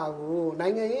နိုင်တဲ့ဟာကိုနို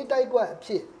င်ငံရေးတိုက်ကွက်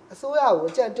အဖြစ်အစိုးရကို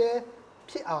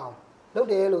အကြက်တဲဖြစ်အောင်လုပ်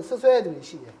တယ်လို့ဆွဆွဲရသူတွေ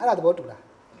ရှိတယ်။အဲ့ဒါသဘောတူလား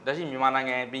။လက်ရှိမြန်မာ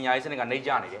နိုင်ငံပညာရေးစနစ်ကနှိမ့်ကျ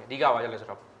နေတယ်။အဓိကဘာလဲ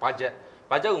ဆိုတော့ဘတ်ဂျ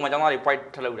က်ကိုမှကျောင်းသားတွေ point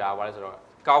ထလုပ်တာဘာလဲဆိုတော့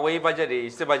ကာဝေးဘတ်ဂျက်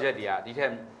တွေစစ်ဘတ်ဂျက်တွေကဒီထ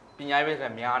က်ပညာရေး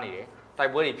ဘတ်ဂျက်များနေတယ်။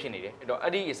တိုက်ပွဲတွေဖြစ်နေတယ်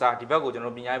အဲ့တော့အဲ့ဒီအစားဒီဘက်ကို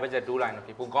ကျွန်တော်ပညာရေးဘတ်ဂျက်တိုးလိုက်ရ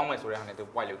င်ပိုကောင်းမယ်ဆိုတဲ့ဟာနဲ့သူ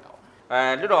point လုပ်တာ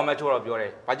။လွတ်တော်မဲ့ထိုးတော့ပြောတယ်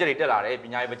ဘတ်ဂျက်တွေတက်လာတယ်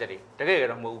ပညာရေးဘတ်ဂျက်တွေတကယ်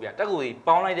တော့မဟုတ်ဘူးဗျ။တက်ကူတွေ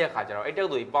ပေါင်းလိုက်တဲ့အခါကျတော့အဲ့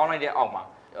တက်ကူတွေပေါင်းလိုက်တဲ့အောက်မှာ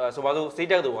ဆိုပါစို့စေး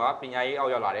တက်ကူကပညာရေး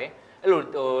အောက်ရောက်လာတယ်။အဲ့လို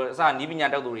အစားနီးပညာ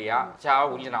တက်ကူတွေ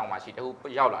ကခြားဝန်ကြီးဌာနအောင်မှာရှိ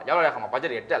တခုရောက်လာတဲ့အခါမှာဘတ်ဂျ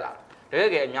က်တွေတက်လာတယ်။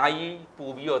တကယ်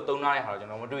အများကြီးပို့ပြီးတော့သုံးထားတဲ့ဟာတော့ကျွန်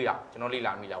တော်မတွေ့ရကျွန်တော်လေ့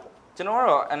လာမိလာပေါ့။ကျွန်တော်က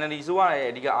တော့ NLD ဆိုရ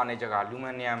တဲ့အဓိကအားနည်းချက်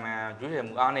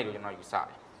ကလူမှန်နေရာမှန်ရွေးချယ်မှုအားနည်းလို့ကျွန်တော်ယူ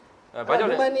ဆတယ်။ဘာကြော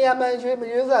င့်လဲလူမနေရာမှန်ရွေး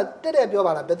မရွေးဆိုတာ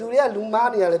တက်ပြောပါလားဘယ်သူတွေကလူမား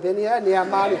နေရလဲဘယ်နေရာနေရာ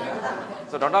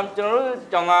မားနေလဲဆိုတော့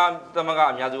ကျွန်တော်တို့ကျောင်းသားသမဂ္ဂ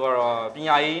အများစုကတော့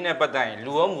ပညာရေးနဲ့ပတ်သက်ရင်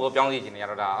လူရောမူရောပြောင်းစီခြင်းတွေက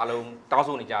တော့ဒါအားလုံးတော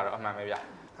င်းဆိုနေကြတော့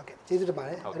အမှန်ပဲဗျဟုတ်ကဲ့ကျေးဇူးတင်ပါ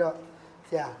တယ်အဲ့တော့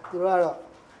ဆရာသူတို့ကတော့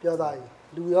ပြောသွား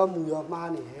ပြီလူရောမူ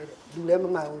ရောမှားနေတယ်တဲ့လူလည်းမ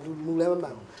မှန်ဘူးလူမူလည်းမမှ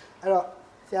န်ဘူးအဲ့တော့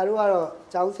ဆရာတို့ကတော့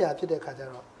ကျောင်းဆရာဖြစ်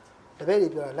တဲ့ခါကျတော့တပည့်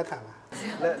တွေပြောတာလက်ခံ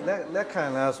လားလက်ခံ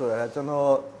လားဆိုတာ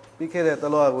ကျွန်တော်ပြီးခဲ့တဲ့တ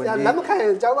လောကဝင်ကြီးလက်မခံရ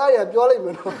င်ကျောင်းသားတွေကပြောလိုက်မ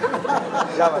ယ်နော်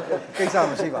ရပါကိစ္စ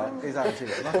မရှိပါဘူးကိစ္စမရှိ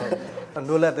ပါ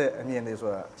ဘူးနော်လွတ်လပ်တဲ့အမြင်တွေဆို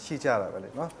တာ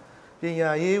ရှိကြတာပဲလေနော်ပ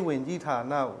ညာရေးဝင်ကြီးဌာ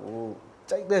နကို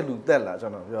ကြိုက်တဲ့လူတက်လာ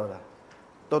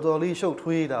ကျွန်တော်ပြောတာတော်တော်လေး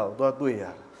ရှုပ်ထွေးတာကိုသွားတွေ့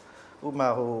ရတာဥ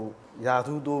ပမာဟို ရာ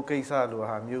ထူးတိုးကိစ္စ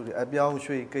လိုဟာမျိုးတွေအပြော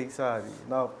င်းရွှေ့ကိစ္စတွေ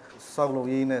နောက်စောက်လုပ်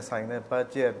ရေးနဲ့ဆိုင်တဲ့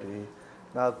budget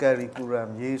တွေနောက် curriculum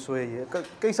ရေးဆွဲ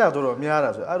ရေးကိစ္စတော့များ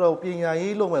တာဆိုအဲ့တော့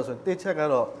ပညာရေးလုပ်မယ်ဆိုရင်တစ်ချက်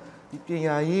ကတော့ဒီပ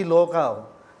ညာရေးလော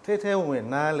ကကိုထဲ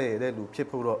ဝင်နားလေ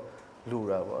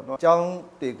တဲ့လူဖြစ်ဖို့တော့လူတာပေါ့နော်အကြော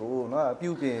င်းတွေကိုနော်အ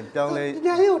ပြုပြင်ပြောင်းလဲ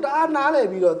ပညာရေးကိုတအားနားလေ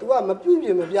ပြီးတော့ तू ကမ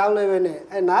ပြုပြင်မပြောင်းလဲပဲနဲ့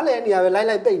အဲနားလေနေရပဲ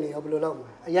လိုက်ပိတ်နေရောဘယ်လိုလုပ်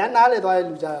မလဲအရန်နားလေသွား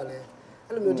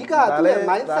တဲ့လူကြတာလေအဲ့လိုမျိုးအဓိကသူ့ရဲ့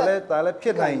mindset ဒါလည်းဖြ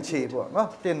စ်နိုင်ခြေပေါ့နော်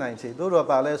ဖြစ်နိုင်ခြေတို့တော့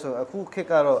ပါလဲဆိုအခုခေတ်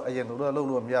ကတော့အရင်လိုတော့လုပ်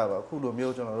လို့မရပါဘူးအခု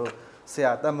လိုမျိုးကျွန်တော်တို့ဆ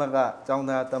ရာတမကကျောင်း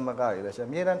သားတမကတွေလည်းအ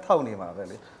များတန်းထောက်နေမှာပဲ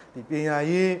လေဒီ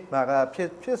ပညာရေးမှာက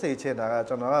ဖြစ်စေချင်တာ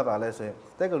ကကျွန်တော်ကပါလဲဆို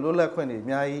ရင်တက်ကလွတ်လပ်ခွင့်တွေ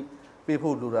အများကြီးပေး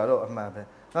ဖို့လိုတာတော့အမှန်ပဲ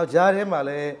နောက်ဂျားထဲမှာ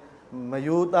လည်း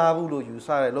မယိုးသားဘူးလို့ယူဆ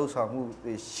တဲ့လှုပ်ဆောင်မှု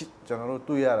တွေကျွန်တော်တို့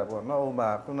တွေ့ရတာပေါ့နော်ဥ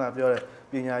ပမာခုနပြော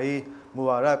တဲ့ပညာ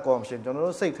ရေးမူဝါဒကော်မရှင်ကျွန်တော်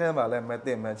တို့စိတ်ထဲမှာလည်းမ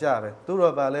တင်မကြပဲတို့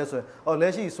တော့ပါလဲဆိုရင်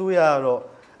လက်ရှိဆိုရတော့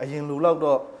အရင်လူ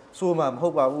လောက်တော့စိုးမှမဟု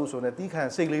တ်ပါဘူးဆိုတော့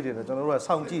တီးခံစိတ်လေးတွေကျွန်တော်တို့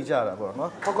ကစောင့်ကြည့်ကြတာပေါ့နော်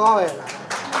ဟုတ်ကောပဲလား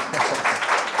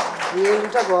ဒီလူ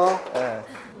တက်ကော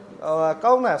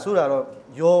ကောင်းတာ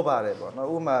ဆိုတာတော့ရောပါ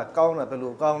တယ်ပေါ့နော်ဥပမာကောင်းတာဘယ်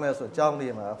လိုကောင်းလဲဆိုကျော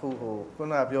င်းလေးမှာအခုခု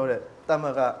နပြောတဲ့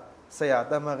တမကဆရာ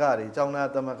တမကတွေကျောင်းသား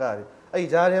တမကတွေ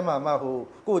အဲ့ကြားထဲမှာမှ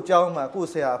ကိုကျောင်းမှာကို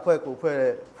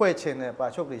ဆရာဖွဲ့ချင်တဲ့ပါ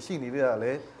ချုပ်တွေ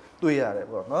ရှိနေကြတာလေတွေ့ရ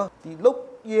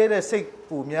တယ်ပေါ့နော်ဒီလုတ်ရဲတဲ့စိတ်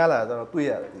ပူများလာတော့တွေ့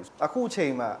ရတယ်အခုချိ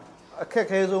န်မှာအ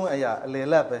ခက်ခဲဆုံးအရာအလယ်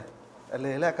လက်ပဲအ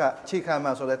လယ်လက်ကခြေခံ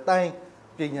မှာဆိုလဲတိုင်း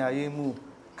ပညာရေး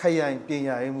မှုခရိုင်ပ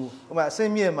ညာရေးမှုဥပမာအစ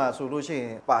င်းမြင့်မှာဆိုလို့ရှိရ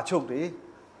င်ပါချုပ်တွေ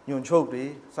ညွန်ချုပ်တွေ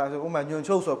စာဆိုဥ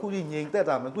ပမာညွန်ချုပ်ဆိုခုထိငြိမ်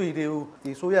သက်တာမတွေ့သေးဘူး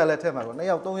ဒီဆိုရလက်ထက်မှာတော့2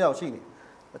ယောက်3ယောက်ရှိနေ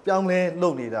ပြော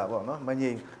င်းလဲလုပ်နေတာပေါ့နော်မ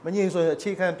ငြိမ်ဆိုရင်အ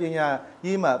ခြေခံပညာ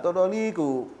ရေးမှာတော်တော်လေးကို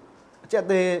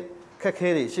အကျက်သေး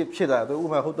ခက်ခဲတွေဖြစ်တာသူ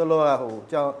ဥပမာဟိုတလောက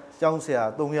ကျောင်းဆရာ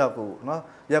3ယောက်ကိုနော်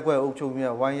ရက်ွက်အုပ်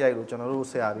ချုပ်မြဝိုင်းရိုက်လို့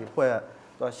ကျွန်တော်တို့ဆရာ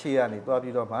တွေဖွဲ့တော့ရှေ့ကနေတွား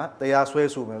ပြီးတော့မှတရား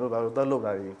စွဲဆိုမယ်လို့ဘာလို့တက်လုပ်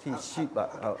တာတွေရှိပါ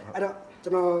ဟုတ်အဲ့တော့ကျွ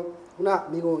န်တော်ခု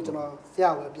နမိကိုကျွန်တော်ဆရာ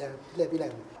ကိုပြန်လှည့်ပြ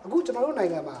လိုက်မယ်အခုကျွန်တော်တို့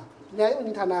နိုင်ငံမှာပညာရေး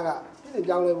ဝန်ကြီးဌာန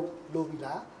ကပြည်ပြင်ပြောင်းလဲဖို့လိုပြီ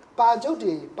လားပါချုပ်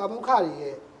တွေပါမုခ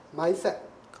တွေရဲ့ mindset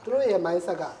သူတို့ရဲ့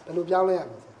mindset ကဘယ်လိုပြောင်းလဲ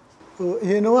ရမလဲ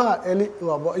အရင်တော့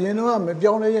အရင်တော့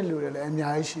မပြောင်းလဲရလူတွေလည်း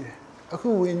အများကြီးရှိတယ်အခု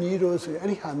ဝင်ကြီးတို့ဆိုရင်အဲ့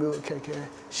ဒီဟာမျိုးအခက်အခဲ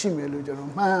ရှိမယ်လို့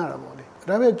ကျွန်တော်မှန်း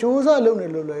ရတာပေါ့လေဒါပေမဲ့စူးစ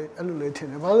မ်းလုပ်နေလို့လည်းအဲ့လိုလေး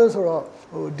ထင်တယ်ဘာလို့ဆိုတော့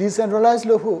decentralize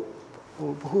လုပ်ဖို့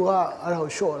ဘခုကအဲ့ဒါကို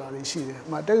short တာလေးရှိတယ်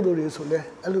။တက္ကသိုလ်တွေ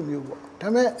ဆိုလဲအဲ့လိုမျိုးပေါ့။ဒါပေ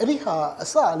မဲ့အဲ့ဒီဟာ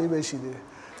အစလေးပဲရှိသေးတယ်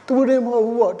။သူတွေမဟုတ်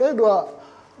ဘူးပေါ့။တက္က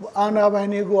သိုလ်ကအာဏာ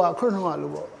ပိုင်တွေကခုန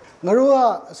ကလို့ပေါ့။ငါတို့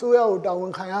ကအစိုးရကိုတာ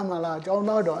ဝန်ခံရမှာလားအကြောင်း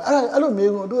တော့အဲ့လို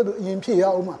မျိုးကိုသူအရင်ဖြေရ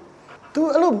အောင်မှာ။ तू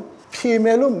အဲ့လိုဖြေမ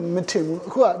ယ်လို့မထင်ဘူး။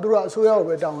အခုကသူတို့ကအစိုးရကို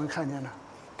ပဲတာဝန်ခံနေတာ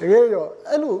။တကယ်တော့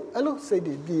အဲ့လိုစိတ်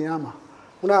တွေပြင်ရမှာ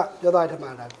။ခုနပြောသွားတဲ့ထက်မှာ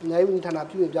ဒါပညာရေးဝန်ကြီးဌာန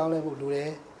ပြည်ပြောင်းလဲဖို့လိုတယ်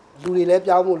။လူတွေလ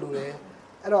ည်းပြောင်းဖို့လိုတယ်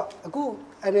။အဲ့တော့အခု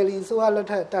NLD ဆိုရ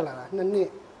လက်ထက်တက်လာတာ2နှစ်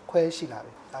ခွဲရှိလာ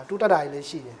ပြီ။တူတက်တာကြီးလ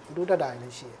ည်းရှိတယ်။တူတက်တာကြီးလ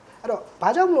ည်းရှိတယ်။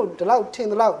အဲ့တော့ဘာကြောင့်မလို့ဒီလောက်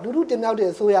ထင်သလောက်လူထုတင်မြောက်တဲ့အ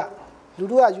စိုး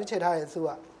ရလူထုကရွေးချယ်ထားတဲ့အစိုးရ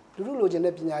လူထု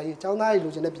လိုချင်တဲ့ပညာရေးကျောင်းသား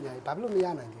တွေလိုချင်တဲ့ပညာရေးဘာဖြစ်လို့မ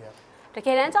ရနိုင်ကြလဲတက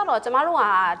ယ်တမ်းကျတော့ကျမတို့က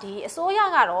ဒီအစိုးရ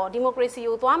ကတော့ဒီမို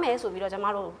ကရေစီကိုသွားမယ်ဆိုပြီးတော့ကျ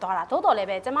မတို့သွားတာသို့တော်လ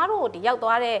ည်းပဲကျမတို့ဒီ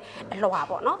ရောက်သွားတဲ့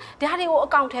အလွှာပေါ့နော်ဒါတွေကိုအ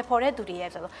ကောင့်ထဲပေါ်တဲ့သူတွေ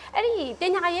ရဲ့ဆိုတော့အဲ့ဒီပ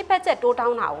ညာရေးဘတ်ဂျက်တိုး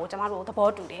တောင်းတာကိုကျမတို့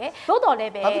သဘောတူတယ်သို့တော်လ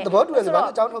ည်းပဲသဘောတူတယ်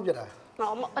ဆိုတော့အကြော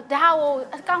င်းထုတ်ပြတာဒါကို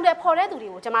အကောင့်ထဲပေါ်တဲ့သူ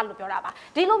တွေကိုကျ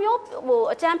မတို့ပြောတာပါဒီလို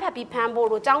မျိုးအကြမ်းဖက်ပြီးဖမ်းဖို့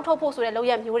လို့ကြောင်းထုတ်ဖို့ဆို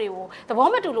တဲ့လုပ်ရမျိုးတွေကိုသ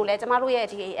ဘောမတူလို့လဲကျမတို့ရဲ့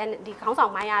ဒီခေါင်း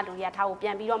ဆောင်မိုင်းရလူတွေကထားကိုပြ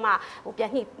န်ပြီးတော့မှပြန်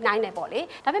ညှိနိုင်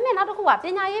တယ်ပေါ့လေဒါပေမဲ့နောက်တစ်ခုကပ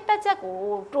ညာရေးဘတ်ဂျက်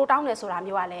ကိုတိုးတောင်းတယ်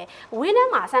ဆိုတာမျိုးကလည်းဝ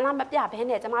င်းထဲမှာဆန္ဒ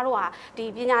မပြဘဲနဲ့ကျမတို့က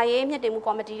ဒီပညာရေးမြင့်တင်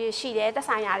မှုကော်မတီတွေရှိတယ်သက်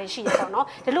ဆိုင်ရာတွေရှိတယ်ပေါ့နော်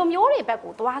ဒီလိုမျိုးတွေဘက်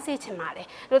ကိုသွားစေချင်ပါတယ်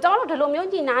ဒါကျမတို့ဒီလို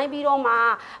မျိုးညှိ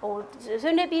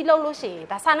နိုင်ပြီးတော့မှဆွေးနွေးပြီးလုပ်လို့ရှိ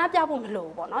ရင်ဒါဆန္ဒပြဖို့မ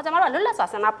လိုဘူးပေါ့နော်ကျမတို့ကလွတ်လပ်စွာ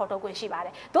ဆန္ဒဖော်ထုတ်ခွင့်ရှိပါ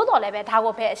တယ်သို့တော်လ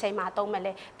ည်းပဲဒါကိုပဲအချိန်မှသုံး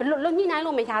မယ်လေဘယ်လိုညှိနှို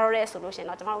င်းလို့မရတော့တဲ့ဆိုလို့ရှိ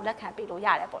ရင်တော့ကျမတို့လက်ခံပေးလို့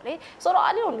ရတယ်ပေါ့လေ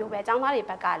ဆိုတော့အဲ့လိုမျိုးပဲအကြောင်းသားတွေ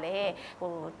ဘက်ကလည်း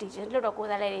ဒီလွတ်တော်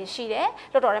ကိုယ်စားလှယ်တွေရှိ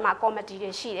တယ်လွတ်တော်ထဲမှာကော်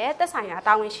မတီတွေရှိတယ်သက်ဆိုင်ရာ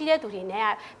တာဝန်ရှိတဲ့သူတွေ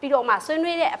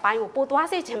နဲ့ပြီးတော့မှဆွေးနွေးတဲ့အပိုင်းကိုပို့သွား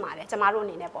စေချင်ပါတယ်ကျမတို့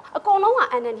အနေနဲ့ပေါ့အကုန်လုံးက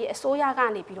NLD အစိုးရ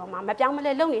ကနေပြီးတော့မှမပြောင်းမ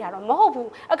လဲလုပ်နေတာတော့မဟုတ်ဘူး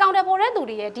အကောင့်တွေပေါ်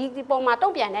တဲ့သူတွေရဲ့ဒီပုံ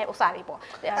မှာတုံ့ပြန်တဲ့ဥစ္စာတွေပေါ့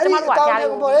ကျမတို့ကကြား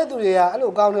လို့ပေါ်တဲ့သူတွေကအဲ့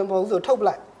လိုအကောင့်တွေပေါ်ဆိုထုတ်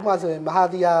ပလိုက်ဥပမာဆိုရင်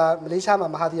မဟာသီယာမလေးရှားမှာ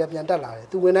မဟာသီယာပြန်တက်လာ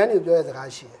တယ်သူဝန်ထမ်းတွေပြောတဲ့စကား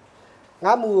ရှိတယ်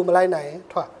ငါမူကိုမလိုက်နိုင်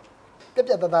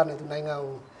ရင်ထွက်ပြက်သားသားနဲ့သူနိုင်ငံကို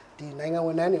ဒီနိုင်ငံဝ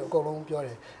န်ထမ်းတွေအကုန်လုံးပြော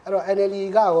တယ်အဲ့တော့ NLD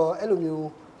ကရောအဲ့လို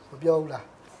မျိုးမပြောဘူးလား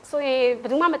ဆိုရင်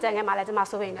ဘယ်သူမှမကြံခဲ့မှလည်းကျ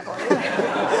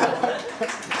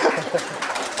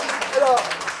မစိုးရိမ်နေပေါ့လေအဲ့တော့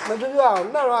မပြောအောင်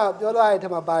နောက်တော့ပြောသွားတဲ့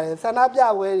ထက်မှာပါတယ်ဆန္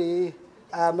ဒပြပွဲ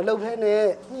တွေမလုပ်ဖဲ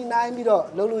နဲ့ညှိနှို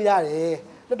င်းပြီးတော့လုပ်လို့ရ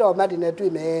တယ်လွတ်တော်မတ်တွေနဲ့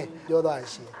တွေ့မယ်ပြောသွားရ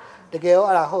ရှိတယ်တကယ်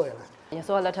ရောအဲ့ဒါဟုတ်ရလား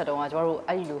ရစောလက်ထက်တုန်းက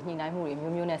ကျွန်တော်တို့အဲ့ဒီလိုညှိနှိုင်းမှု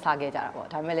တွေမျိုးမျိုးနဲ့စခဲ့ကြတာပေါ့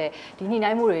ဒါပေမဲ့လည်းဒီညှိ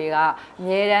နှိုင်းမှုတွေက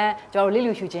အများတန်းကျွန်တော်တို့လိ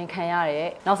လူရှူချင်းခံရတယ်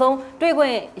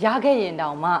နောက်ဆုံးတွေ့ခွင့်ရခဲ့ရင်တော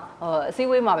င်မှအစည်းအ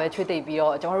ဝေးမှာပဲ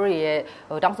ချွေးသိပ်ပြီးတော့ကျွန်တော်တို့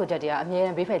ရဲ့တောင်းဆိုချက်တွေကအများတ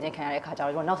န်းဘေးဖယ်ခြင်းခံရတဲ့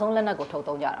အခါကျတော့ကျွန်တော်နောက်ဆုံးလက်နက်ကိုထုတ်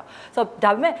သုံးကြတာ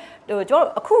ဆိုတော့ဒါပေမဲ့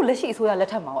ကျွန်တော်အခုလက်ရှိအစိုးရ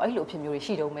လက်ထက်မှာအဲ့လိုအဖြစ်မျိုးတွေ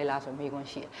ရှိတုံးမဲလားဆိုမေးခွ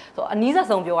န်းရှိတယ်ဆိုတော့အနည်းဆက်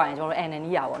ဆုံးပြောရရင်ကျွန်တော်တို့ NLD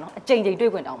ရပါတော့အကြိမ်ကြိမ်တွေ့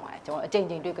ခွင့်တောင်းပါတယ်ကျွန်တော်အ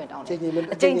ကြိမ်ကြိမ်တွေ့ခွင့်တောင်းတယ်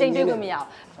အကြိမ်ကြိမ်တွေ့ခွင့်မရ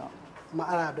ဘူးမ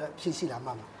အဲ့ဒါအတွက်ဖြည့်ရှိလာ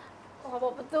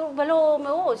မှာဘလို့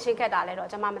မျိုးရှင်း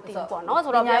ခက်တာလဲတော့ကျွန်မမသိ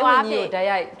ဘူးပေါ့နော်ဆိုတော့ပြောရရင်ဓာတ်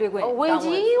ရိုက်တွေ့ခွင့်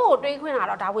ဝင်ကြီးကိုတွေးခွ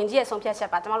င့်တာတော့ဒါဝင်ကြီး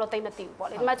ရဲ့ဆုံးဖြတ်ချက်ပါကျွန်တော်တို့သိမသိဘူးပေါ့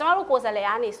လေဒီမှာကျွန်တော်တို့ကိုယ်စားလှယ်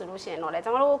ကနေဆိုလို့ရှိရင်တော့လေ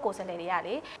ကျွန်တော်တို့ကိုယ်စားလှယ်တွေ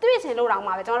ကလေသူ့ရဲ့ရှင်လို့တောင်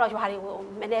မှပဲကျွန်တော်တို့ရွာတွေကို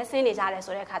မနေဆင်းနေကြတယ်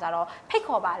ဆိုတဲ့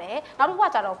အခါကျတော့ဖိတ်ခေါ်ပါတယ်နောက်တစ်ခု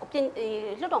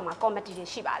ကကျတော့လွတ်တော်မှာကော်မတီတွေ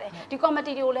ရှိပါတယ်ဒီကော်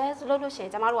မတီတွေကိုလည်းလုပ်လို့ရှိ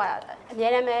ရင်ကျွန်တော်တို့ကအ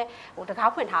များနဲ့ပဲတ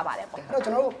ကားဖွင့်ထားပါတယ်ပေါ့အဲ့တော့ကျွ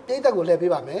န်တော်တို့ပြည်သက်ကိုလှ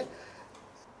ည့်ပေးပါ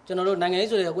မယ်ကျွန်တော်တို့နိုင်ငံရေး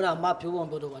ဆိုတဲ့ခုနကမဖြိုး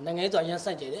ပုံပြောတော့ပါနိုင်ငံရေးဆိုအရင်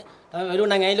စန့်ကျင်တယ်ဒါပေမဲ့တို့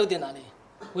နိုင်ငံရေးလုပ်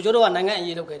တင်တာလေကိုကျိုးတို့ကနိုင်ငံအ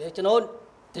ရေးလုပ်ခဲ့တယ်ကျွန်တော်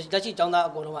လက်ရှိចောင်း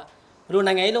သားအကုန်လုံး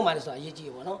ကတို့နိုင်ငံရေးလုပ်မှလည်းဆိုတာအရေးကြီး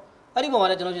တယ်ပေါ့နော်အဲ့ဒီပုံမှာ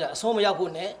လည်းကျွန်တော်ပြောတာအဆုံးမရောက်ဖို့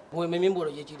နဲ့ဝင်မင်းဖို့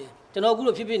တော့အရေးကြီးတယ်ကျွန်တော်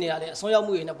အခုလိုဖြစ်နေရတဲ့အဆုံးရောက်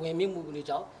မှုတွေနဲ့ဝင်မင်းမှုတွေ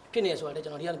ကြောင့်ဖြစ်နေဆိုတာလည်း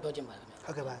ကျွန်တော်ဒီကနေပြောချင်ပါတယ်ခင်ဗျဟု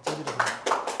တ်ကဲ့ပါကျေးဇူးတင်ပါတယ်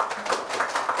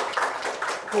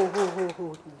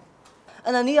ဟိုအ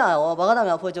န်နနီယာရောဘာ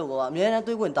ကတာများဖွဲ့ချုပ်ကအများ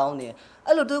နဲ့တွေးခွင့်တောင်းနေ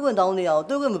အဲ့လိုတွေးခွင့်တောင်းနေအောင်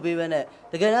တွေးခွင့်မပေးဘဲနဲ့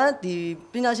တကယ်တမ်းဒီ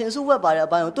ပညာရှင်အစုဝက်ပါတဲ့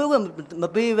အပိုင်းကိုတွေးခွင့်မ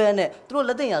ပေးဘဲနဲ့သူတို့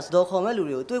လက်တင်ရစတော်ခေါ်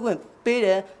မဲ့လူတွေကိုတွေးခွင့်ပေးတ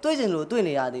ယ်တွေးချင်လို့တွေး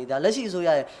နေရသေးဒါလက်ရှိအစိုးရ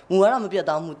ရဲ့ငူဝါဒ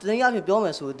မပြတ်သားမှုတနည်းအားဖြင့်ပြော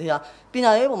မယ်ဆိုတော့ဒါ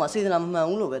ပညာရေးပေါ်မှာစေတနာ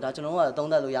မမှန်ဘူးလို့ပဲဒါကျွန်တော်ကသုံး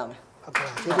သပ်လို့ရမယ်ဟုတ်ကဲ့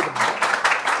ကျေးဇူးတင်ပါ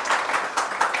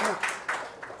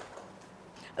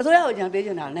တယ်အစိုးရကိုကြံပေးချ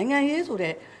င်တာနိုင်ငံရေး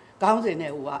ဆိုတဲ့ခေါင်း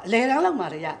စဉ်နဲ့ဟိုကအလဲတန်းလောက်မှ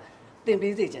လည်း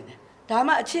တင်ပေးစေချင်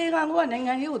တယ်ဒါမှအခြေခံက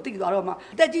နိုင်ငံရေး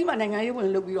ကိုသိသွားတော့မှအတက်ကြီးမှနိုင်ငံရေးဝင်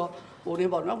လုပ်ပြီးတော့ဟိုတ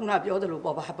င်းပေါ့နော်ခုနပြောသလို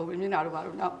ပေါ့ဗာပုံပြင်းတာတို့ဘာ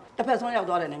လို့နောက်တစ်ဖက်ဆုံးရောက်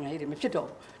သွားတဲ့နိုင်ငံရေးတွေ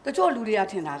မဖြစ်တော့ဘူးတချို့လူတွေက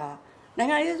ထင်တာက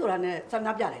နိုင်ငံရေးဆိုတာနဲ့ဆန္ဒ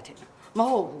ပြတယ်ထင်တာ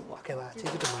မဟုတ်ဘူးပေါ့ကဲပါကျေး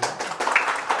ဇူးတင်ပါ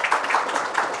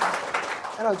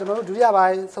တယ်အဲ့တော့ကျွန်တော်တို့ဒုတိယ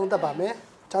ပိုင်းဆုံးသက်ပါမယ်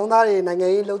ចောင်းသားတွေ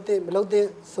နိုင်ငံရေးလှုပ်တဲ့မလှုပ်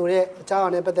တဲ့ဆိုတဲ့အကြောင်းအရာ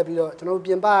နဲ့ပတ်သက်ပြီးတော့ကျွန်တော်တို့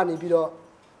ပြင်ပကနေပြီးတော့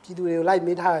ပြည်သူတွေကို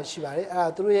လိုက်မေးထားတာရှိပါတယ်အဲ့ဒါ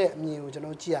သူတို့ရဲ့အမြင်ကိုကျွန်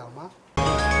တော်ကြည့်ရ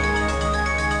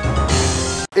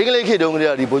အောင်ပါအင်္ဂလိပ်ခေတ်တုန်းကတည်း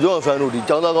ကဒီဗိုလ်ချုပ်အောင်ဆန်းတို့ဒီ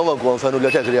ចောင်းသားကောင်းမှကိုအောင်ဆန်းတို့လ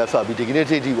က်ထက်ကတည်းကစပြီးဒီကနေ့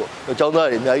ထိပ်ထိပေါ့ចောင်း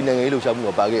သားတွေအများကြီးနိုင်ငံရေးလှုပ်ရှား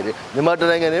မှုမှာပါခဲ့တယ်မြန်မာတိုင်း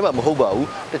နိုင်ငံထဲမှာမဟုတ်ပါဘူး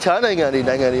တခြားနိုင်ငံ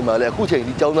တွေမှာလည်းအခုချိန်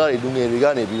ဒီចောင်းသားတွေလူငယ်တွေ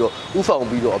ကနေပြီးတော့ဥ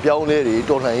ဆောင်ပြီးတော့အပြောင်းအလဲ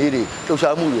တွေတော်လှန်ရေးတွေလှုပ်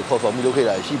ရှားမှုတွေခေါ်ဆောင်ပြီးလုပ်ခဲ့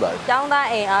တာရှိပါတယ်ចောင်း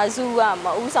သားအင်အားစုက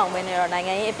မဥဆောင်ဘဲနဲ့တော့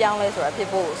နိုင်ငံရေးအပြောင်းလဲ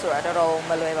ဆိုတာဖြစ်ဖို့ဆိုတာတော်တော်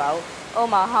မလွယ်ပါဘူး။ဥပ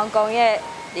မာဟောင်ကောင်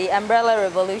ရဲ့ဒီ umbrella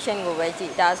revolution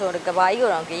ကိုပဲကြည့်ဒါဆိုကဘာကြီး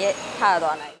ကိုတော့ကြည့်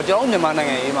ထားသွားနိုင်ကျွန်တော်မြန်မာနိုင်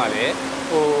ငံရေးမှာလည်း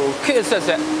ဟိုခေတ်ဆက်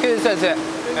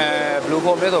ဘယ်လို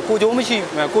ခေါ်မလဲဆိုကိုကျိုးမရှိ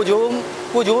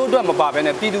ကိုကျိုးအတွက်မပါဘဲ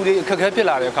နဲ့ပြည်သူတွေအခက်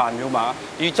အခဲဖြစ်လာတဲ့အခါမျိုး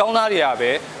မှာဒီចောင်းသားတွေကပဲ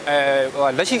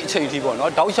လက်ရှိအချိန်ထိပေါ့နော်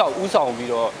တောက်လျှောက်ဥဆောင်ပြီး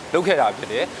တော့လုပ်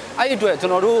ခဲ့တာဖြစ်တယ်အဲ့ဒီအတွက်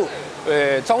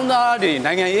ကျွန်တော်တို့ចောင်းသား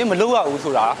တွေနိုင်ငံရေးမလုပ်ရဘူး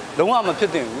ဆိုတာလုံးဝ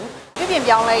မဖြစ်သင့်ဘူးပြင်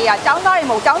ပြောင်းလဲရចောင်းသားတွေ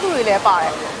မဟုတ်ចောင်းသူတွေလည်းပါ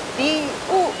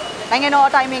တယ်ဒီနိုင်ငံတော်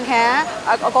အတိုင်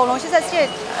ပင်ခံအကုန်လုံး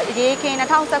88ရေးခင်း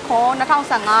2019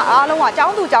 2015အားလုံးက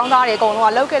ចောင်းသူចောင်းသားတွေအကုန်လုံးက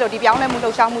လောက်ခဲ့လို့ဒီပြောင်းလဲမှု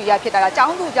လှုပ်ရှားမှုရဖြစ်တာက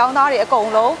ចောင်းသူចောင်းသားတွေ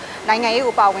အကုန်လုံးနိုင်ငံ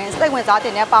ရေးကိုပါဝင်စိတ်ဝင်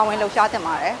စားတဲ့နဲ့ပါဝင်လှုပ်ရှားတင်ပါ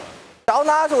တယ်ចော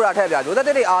င်းသားဆိုတာထက်ဗျာရိုးသ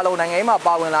က်တွေအားလုံးနိုင်ငံရေး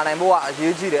မှာပါဝင်လာနိုင်ဖို့က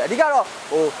အရေးကြီးတယ်အဓိ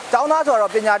ကတော့ចောင်းသား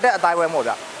ဆိုတော့ပညာတတ်အတိုင်းဝဲမို့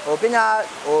ဗျာပ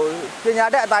ညာ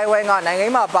တတ်အတိုင်းဝဲကနိုင်ငံ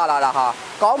ရေးမှာပါလာတာဟာ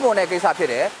ကောင်းမွန်တဲ့ကိစ္စဖြစ်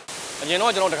တယ်အ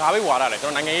ရင်တော့ကျွန်တော်တကားပဲဝါရတယ်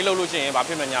ကျွန်တော်နိုင်ငံရေးလုပ်လို့ရှိ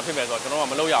ရင်ဘာဖြစ်မယ်ညာဖြစ်မယ်ဆိုတော့ကျွန်တော်က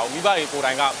မလုပ်ရဘူးမိဘတွေကိုယ်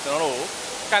တိုင်က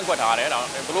ကျွန်တော်တို့ကန့်ကွက်ထား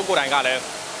တယ်ဒါသူတို့ကိုယ်တိုင်ကလည်း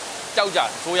ကြောက်ကြ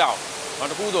ဆိုးရအောင်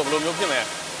နောက်တစ်ခုဆိုဘယ်လိုမျိုးဖြစ်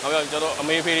မယ်နောက်ပြီးကျွန်တော်အ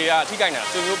မေဖေတွေကထိကြိုက်နေတာ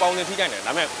ဆွေမျိုးပေါင်းနေထိကြိုက်နေဒါ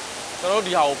ပေမဲ့ကျွန်တော်တို့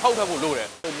ဒီဟာကိုဖောက်ထွက်ဖို့လိုတယ်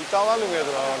ဒီចောင်းသားလူငယ်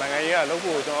ဆိုတော့နိုင်ငံရေးကလုပ်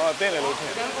ဖို့ကျွန်တော်ကတင်တယ်လို့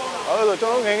ထင်တယ်ဘာလို့လဲဆိုကျွ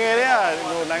န်တော်ငယ်ငယ်တည်း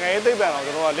ကနိုင်ငံရေးသိပ္ပံအောင်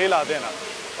ကျွန်တော်ကလေးလာတင်တာ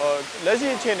လက်ရှိ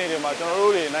အခြေအနေတွေမှာကျွန်တော်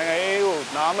တို့တွေနိုင်ငံရေးကို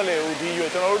နားမလည်ဘူးဒီရွယ်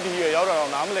ကျွန်တော်တို့ဒီရွယ်ရောက်တာတော့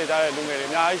နားမလည်ကြတဲ့လူငယ်တွေ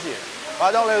အများကြီးရှိ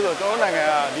တယ်ဘာကြောင့်လဲဆိုတော့ကျွန်တော်တို့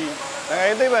နိုင်ငံကဒီ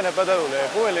နိုင်ငံရေးသိပ္ပံနဲ့ပတ်သက်လို့လ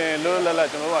ည်းကိုယ်ဝင်လွတ်လပ်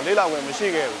ကျွန်တော်တို့ကလေးလာဝင်မရှိ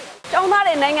ခဲ့ဘူးចောင်း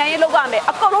သားတွေနိုင်ငံရေးလုပ်ရမယ်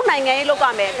အကုန်လုံးနိုင်ငံရေးလုပ်ရ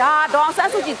မယ်ဒါဒေါအောင်ဆ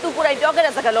န်းစုကြည်သူကိုယ်တိုင်ပြောခဲ့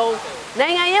တဲ့စ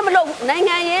ကားလုံးနိုင်ငံရေးမလုပ်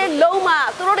နိုင်ငံရေးလုံးမှ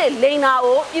သူတို့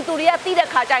တွေလိန်တာကိုပြည်သူတွေကသိ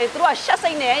တဲ့ခါကျရင်သူတို့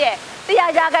ကရှက်စိတ်နဲ့ရဲ့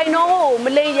100ရာခိုင်နှုန်းကို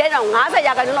မလိန်ရဲတော့50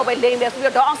ရာခိုင်နှုန်းလောက်ပဲလိန်တယ်ဆိုပြီး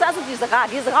တော့ဒေါအောင်ဆန်းစုကြည်စကား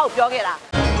ကိုပြောခဲ့တာ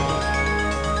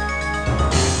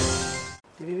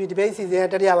ဒီဒီဘေးစီစဉ်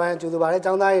တတိယပိုင်းကြိုဆိုပါရစေ။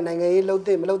ကျောင်းသားတွေနိုင်ငံရေးလှုပ်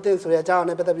တဲ့မလှုပ်တဲ့ဆိုတဲ့အကြောင်း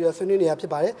အရာနဲ့ပတ်သက်ပြီးတော့ဆွေးနွေးနေတာဖြစ်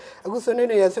ပါတယ်။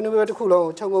အခုဆွေးနွေးနေတဲ့ဆွေးနွေးပွဲတစ်ခုလုံး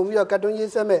ကိုခြုံငုံပြီးတော့ကတ်တွန်း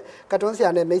ရေးဆွဲမဲ့ကတ်တွန်းဆရာ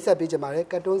နဲ့မိတ်ဆက်ပေးကြပါတယ်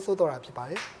။ကတ်တွန်းစိုးတော်တာဖြစ်ပါ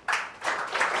တယ်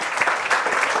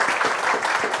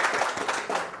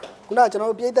။ခုနက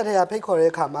ကျွန်တော်တို့ပြည်သက်ထရာဖိတ်ခေါ်တဲ့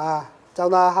အခါမှာကျော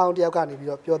င်းသားဟောင်းတယောက်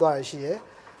ကနေပြီးတော့ပြောသွားရရှိရဲ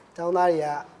။ကျောင်းသားတွေက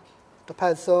တစ်ဖ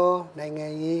က်ဆုံး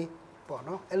နိုင်ငံရေးပေါ့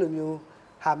နော်အဲ့လို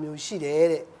မျိုးဟာမျိုးရှိတယ်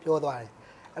တဲ့ပြောသွားတယ်။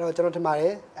အဲ့တော့ကျွန်တော်ထင်ပါတ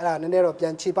ယ်အဲ့ဒါနည်းန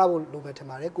ည်းတော့ပြန်ခြေပဖို့လိုမယ်ထင်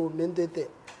ပါတယ်ကိုမင်းသေးတဲ့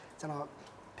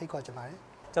ကျွန်တော်ဖိတ်ခေါ်ချင်ပါတယ်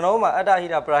ကျွန်တော်တို့မှာအတ္တဟိ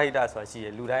တပရဟိတဆိုတာရှိ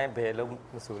တယ်လူတိုင်းဘယ်လုံး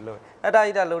မဆိုလို့အတ္တ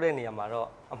ဟိတလုပ်တဲ့နေရာ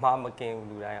မှာတော့အမှားမကင်းဘူး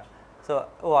လူတိုင်းอ่ะဆို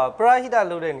တော့ပရဟိ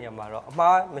တလုပ်တဲ့နေရာမှာတော့အ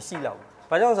မှားမရှိတော့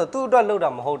ဘူးဘာကြောင့်ဆိုသူ့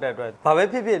အတွက်လုပ်တာမဟုတ်တဲ့အတွက်ဘာပဲ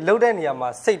ဖြစ်ဖြစ်လုပ်တဲ့နေရာမှာ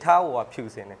စိတ်ထားဟို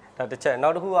ဖြူစင်တယ်ဒါတစ်ချက်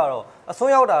နောက်တစ်ခုကတော့အစွ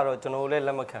န်းရောက်တာတော့ကျွန်တော်တို့လည်းလ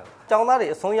က်မခံဘူးကျောင်းသား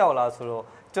တွေအစွန်းရောက်လာ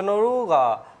ဆိုတော့ကျွန်တော်တို့ကအ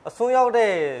စွန်းရောက်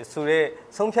တဲ့ဆို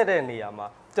တဲ့ဆုံးဖြတ်တဲ့နေရာ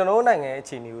မှာကျွန်တော်တို့နိုင်ငံရဲ့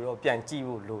အခြေအနေကိုတော့ပြန်ကြ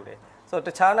ည့်ဖို့လိုတယ်ဆိုတော့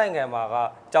တခြားနိုင်ငံမှာက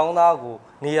ကျောင်းသား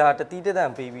ကိုနေရာတတိတတ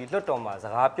န်ပေးပြီးလွတ်တော်မှာ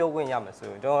စကားပြောခွင့်ရမယ်ဆို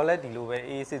ရင်ကျွန်တော်လည်းဒီ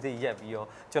လိုပဲအေးအေးဆေးဆေးရက်ပြီးတော့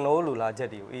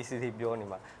ကျွန်တော်တို့လူလာချက်တွေကိုအေးဆေးဆေးပြောနေ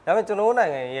မှာဒါပေမဲ့ကျွန်တော်တို့နို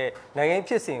င်ငံရဲ့နိုင်ငံဖြ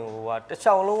စ်စဉ်ကိုကတစ်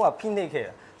ချောင်းလုံးကဖိနှိပ်ခဲ့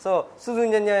တာဆိုတော့စူး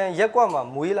စူးညံ့ညံ့ရက်ကွက်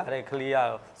မှာမွေးလာတဲ့ကလေး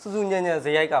ကတော့စူးစူးညံ့ညံ့ဇ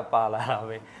ယိုက်ကပါလာတာ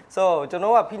ပဲဆိုတော့ကျွန်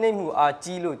တော်ကဖိနှိပ်မှုအား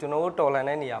ကြီးလို့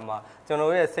ကျွန်တော်တို့တော်လှန်တဲ့နေရာမှာကျွန်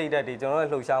တော်ရဲ့စိတ်ဓာတ်တွေကျွန်တော်ရဲ့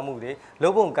လှုပ်ရှားမှု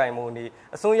တွေလုပ်ပုံကင်ပုံ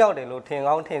တွေအစွန်းရောက်တယ်လို့ထင်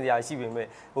ကောင်းထင်စရာရှိပေမဲ့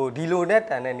ဟိုဒီလို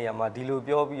နဲ့တန်တဲ့နေရာမှာဒီ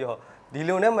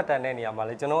လိုပြောပြီးတော့ဒီလိုနဲ့မတန်တဲ့နေရာ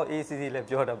မှာလည်းကျွန်တော် ACC လည်း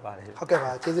ပြောတတ်ပါတယ်ဟုတ်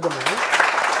ကဲ့ပါကျေးဇူးတင်ပါတယ်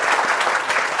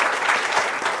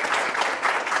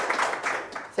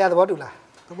ဆရာသဘောတူလား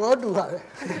သဘောတူပါ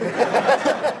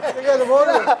တယ်တကယ်သ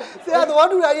ဘောတူဆရာသဘော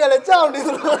တူတာကြီးကလည်းကြောက်နေသ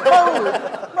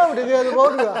လိုဟုတ်တကယ်သ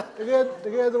ဘောတူတာတ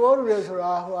ကယ်သဘောတူတယ်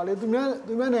ဆိုတာဟိုလေသူများ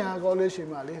နိုင်ငံကောလိပ်ရှင်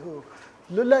မှာလေဟို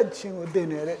လွတ်လပ်ခြင်းကိုတင်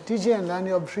တယ်တဲ့ teaching and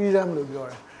learning of freedom လို့ပြော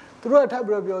တယ်သူတို့က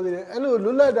ထပ်ပြီးတော့ပြောသေးတယ်အဲ့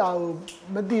လိုလွတ်လပ်တာ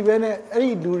ကိုမသိဘဲနဲ့အဲ့ဒီ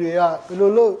လူတွေကဘယ်လို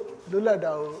လုပ်လွတ်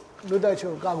လပ်တာကိုလွတ်လပ်ခြင်း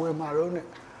ကိုကာကွယ်မှာတော့ ਨੇ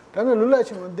ဒါပေမဲ့လွတ်လပ်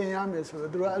ခြင်းကိုသင်ရမယ်ဆိုတော့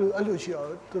သူတို့အဲ့လိုရှိအောင်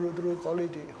သူတို့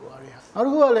college တွေဟိုအားတွေနောက်တ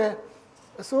စ်ခုကလ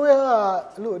ည်းအစိုးရက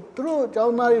အဲ့လိုသူတို့ကျော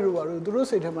င်းသား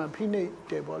တွေတို့ပါလို့သူတို့စိတ်ထဲမှာဖိ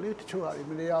နှိပ်တယ်ပေါ့လေတချို့ဟာ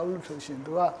တွေမတရားဘူးလို့ဆိုရှင်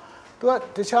သူ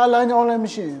ကတခြားလမ်းကြောင်းလည်းမ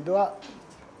ရှိရင်သူက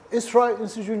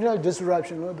institutional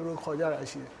disruption လို့သူတို့ခေါ်ကြတာ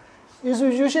ရှိတယ်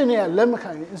institution တွေကလက်မခံ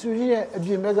ရင် institution ရဲ့အပြ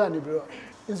င်ဘက်ကနေပြီးတော့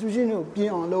institution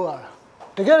ကိုပြင်အောင်လုပ်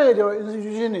ရတာတကယ်လည်းကျွန်တော်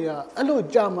institution တွေကအဲ့လို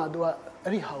ကြာမှသူက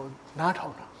အဲ့ဒီဟာကိုနားထော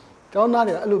င်တာကျောင်းသား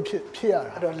တွေကအဲ့လိုဖြစ်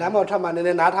ရတာအဲ့တော့လမ်းပေါ်ထွက်မှနည်း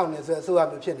နည်းနားထောင်နေဆိုအစိုး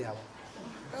ရမျိုးဖြစ်နေတာပေါ့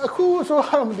အခုဆို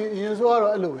ရမဒီအရင်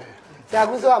ဆိုတော့အဲ့လိုပဲဆရာ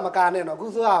အခုဆိုရမကာနဲ့တော့အခု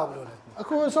ဆိုရအောင်ဘယ်လိုလဲအ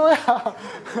ခု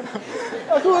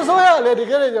ဆိုရလည်း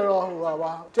တကယ်လည်းကျွန်တော်ဟို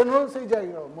ပါ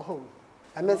ကျွန်တော်စိတ်ကြိုက်တော့မဟုတ်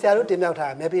ဘူးအဲ့မဲ့ဆရာတို့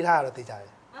တင်မြောက်ထားမဲပေးထားတာတော့သိကြ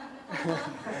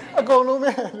တယ်အကုန်လုံးပဲ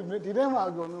ဒီထဲ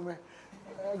မှာအကုန်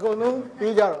လုံး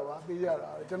ပေးကြတော့ပါပေးကြတာ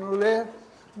ကျွန်တော်လ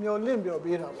ည်းမျောလ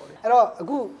င့်ပြောပေးတာပေါ့လေအဲ့တော့အ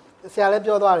ခုဆရာလ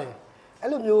ည်းပြောသွားတယ်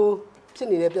အဲ့လို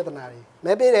မျိုးဖြစ်နေတဲ့ပြဿနာတွေ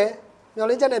မဲပေးတယ်မျော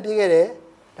လင့်ချက်နဲ့ပြေးခဲ့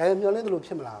တယ်ဒါပေမဲ့မျောလင့်သလိုဖြ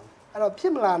စ်မလာဘူး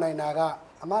အဲ့တော့ဖြစ်မလာ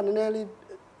နိုင်တာကအမနည်းနည်း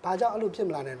လေးဘာကြောင့်အဲ့လိုဖြစ်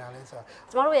မလာနိုင်တာလဲ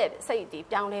ဆိုတော့ကျမတို့ရဲ့စိတ်တွေ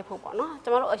ပြော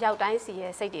င်းလဲဖို့ပေါ့နော်ကျမတို့အရောက်တိုင်းစီ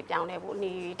ရဲ့စိတ်တွေပြော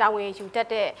င်းလဲဖို့ဒီတာဝန်ယူ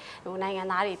တတ်တဲ့ဟိုနိုင်ငံ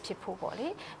သားတွေဖြစ်ဖို့ပေါ့လေ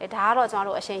ဒါကတော့ကျမ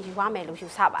တို့အရှင်ယူရ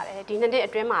မယ်လို့ယူဆပါတယ်ဒီနှစ်နှစ်အ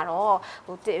တွင်းမှာတော့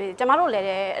ဟိုကျမတို့လည်း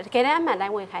တကယ်တမ်းအမှန်တို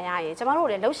င်းဝင်ခံရရင်ကျ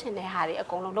မတို့လည်းလှုပ်ရှင်တဲ့ဟာတွေ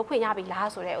အကုန်လုံးလှုပ်ခွင့်ရပြီလား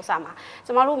ဆိုတဲ့ဥစ္စာမှာ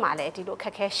ကျမတို့မှလည်းဒီလိုအခက်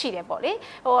အခဲရှိ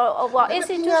တယ်ပေါ့လေဟို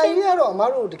institution ကြီးကတော့အ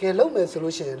မတို့တကယ်လုပ်မယ်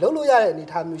ဆိုလို့ရှိရင်လုပ်လို့ရတဲ့အနေ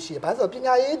အထားမျိုးရှိတယ်ဘာလို့ဆိုတော့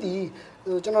ပညာရေးဒီ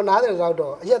ကျွန်တော်နား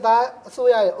တယ်တော့အရက်သား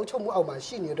အစိုးရရဲ့အုပ်ချုပ်မှုအောက်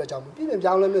မှာရှိနေတဲ့အတွက်ကြော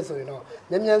င့်ပြည်ပြောင်းလဲမယ်ဆို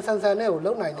ရင်တော့မြန်ဆန်နဲ့ကို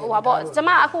လုံနိုင်တယ်ဟိုပါပေါ့ကျ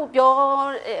မအခုပြော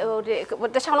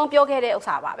ဟိုတခြားလုံးပြောခဲ့တဲ့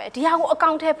ဥစ္စာပါပဲဒီဟာကိုအကော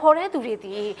င့်ထဲပေါ်တဲ့သူ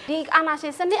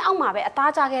တွေဒီအာနာရှင်စနစ်အောက်မှာပဲအ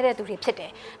သားကျခဲ့တဲ့သူတွေဖြစ်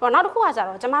တယ်ဟိုနောက်တစ်ခု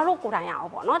ကကြတော့ကျမတို့ကိုယ်တိုင်ရအော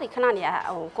င်ပေါ့နော်ဒီခဏနေ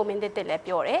ဟိုကွန်မန့်တစ်လည်း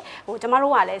ပြောတယ်ဟိုကျ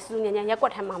မတို့ကလည်းစူးညံ့ညံ့ရက်ကွက်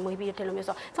ထမ်းမှာမွေးပြီးတယ်လို့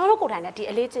မျိုးဆိုကျမတို့ကိုယ်တိုင်လ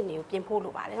ည်းဒီအလေးကျင့်တွေကိုပြင်ဖို့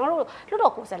လိုပါတယ်ကျ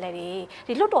မတို့လွတ်တော်ကိုယ်စားလှယ်တွေ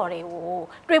ဒီလွတ်တော်တွေကို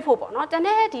တွေးဖို့ပေါ့နော်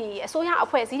တန်တဲ့ဒီအစိုးရ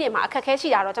အဖွဲ့အစည်းတွေမှာအခက်အခဲရှိ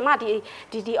တာတော့ကျ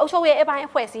မဒီအုပ်ချုပ်ရေးအပိုင်း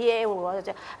အဖွဲ့အစည်း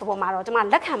ရဲ့ဟိုပေါ်မှာတော့ကျမ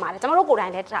လက်ခံပါတယ်ကျမတို့ကိုယ်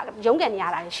တိုင်လည်းရုံးကန်နေ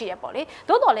ရတာရှိ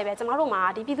ရပေါ့လေသို့တော်လည်းပဲကျမတို့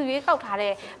မှာဒီပြည်သူရေးကောက်ထား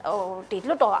တဲ့ဟိုဒီ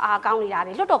လွတ်တော်အားကော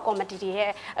င်းနေတာတွေလွတ်တော်ကော်မတီတွေ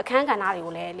ရဲ့အခန်းကဏ္ဍတွေကို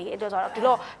လည်းလေ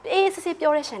ဆိုတော့ဒီလိုအေးစစ်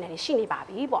စစ်ပြောတဲ့ channel တွေရှိနေပါ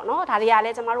ပြီပေါ့နော်ဒါတွေကလ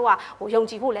ည်းကျမတို့ကဟို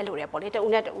ယုံကြည်ဖို့လည်းလိုတယ်ပေါ့လေတဦး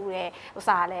နဲ့တဦးရဲ့ဥစ္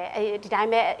စာလည်းဒီတိုင်း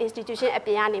ပဲ institution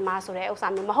အပြင်ကနေမှဆိုတဲ့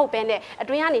ဥစ္စာမျိုးမဟုတ်ဘဲနဲ့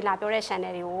အတွင်းကနေလာပြောတဲ့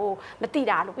channel တွေကို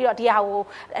မသိတာလို့ပြီးတော့ဒီဟာကို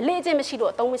အလေးအကျင့်မရှိလို့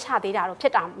အသုံးမချ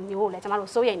သေးတာလို့ဖြစ်တာမျိုးကိုလည်းကျမတို့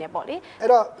စိုးရိမ်နေပေါ့လေ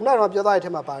အဲ့တော့ခုနကတော့ပြောသား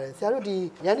တဲ့ထဲမှာပါတယ်ဆရာတို့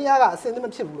ဒီရန်တရားကအစင်းသ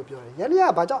မဖြစ်ဘူးလို့ပြောတယ်ရန်တရား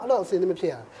ကဘာကြောင့်အဲ့လိုအစင်းသ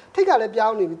မဖြစ်ရလဲထိတ်ကလ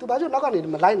ည်းပြောင်းနေပြီသူဘာကြောင့်နောက်ကနေ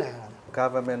မလိုက်နိုင်ရတာ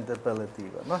governmentability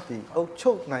ပေါ့နော်ဒီအုပ်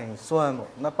ချုပ်နိုင်စွ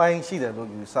မ်းပေါ့နှစ်ပိုင်းရှိ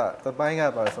တယ်လို့ယူဆတစ်ပို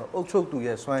င်းကပါဆိုအုပ်ချုပ်သူ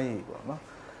ရဲ့စွမ်း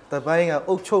ရည်ပေါ့နော်တစ်ပိုင်း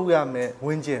ကအုပ်ချုပ်ရမယ်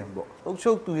ဝင်းကျင်ပေါ့အုပ်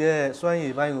ချုပ်သူရဲ့စွမ်းရ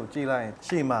ည်ပိုင်းကိုကြည့်လိုက်ရင်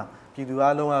ရှေ့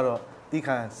မှာပြည်သူအလုံးကတော့တီး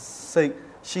ခံစိတ်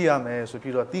ရှိရမယ်ဆို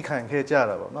ပြီးတော့တီးခံခဲ့ကြ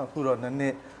တာပေါ့နော်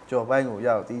အခုတော့နှစ်ကျော်ပိုင်း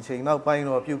ကိုရောက်ဒီချိန်နောက်ပိုင်း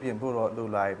တော့ပြုတ်ပြင်ဖို့တော့လို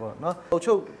လာ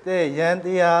ပြီပေါ့နော်အုပ်ချုပ်တဲ့ရန်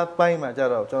တရားပိုင်း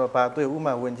မှာကြတော့ကျွန်တော်ဗာတွေ့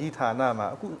ဥမာဝင်ကြီးဌာနမှာ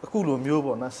အခုလို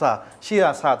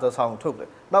မျိုးပေါ့နော်ရှေ့ကစာသဆောင်ထုတ်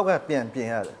တယ်နောက်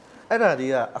ကပြန်ပြင်ရတယ်အဲ့ဒါ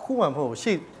တွေကအခုမှမဟုတ်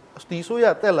ရှေ့ဒီ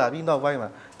ဆိုရတက်လာပြီးနောက်ပိုင်း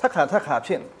မှာထက်ခါဖြ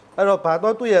စ်နေ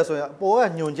အဲ့တော့ဘာတော့တွေ့ရဆိုရင်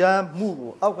အပေါ်ကညွန်ကြား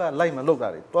မှုကိုအောက်ကလိုက်မလုပ်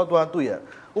တာတွေတွားတွေ့ရ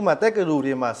ဥမာတက်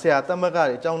ကလူတွေမှာဆရာတမ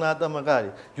ကတွေကျောင်းသားတမ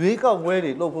ကတွေရွေး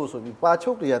ကောက်ဝဲတွေလုပ်ဖို့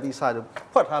ဆိုပြီးပါချုပ်တွေကဒီစာ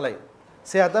တွေဖွက်ထား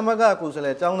လိုက်ဆရာတမကကိုယ်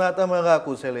စားလှယ်ကျောင်းသားတမက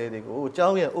ကိုယ်စားလှယ်တွေကိုကျော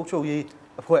င်းရဲ့အုပ်ချုပ်ရေး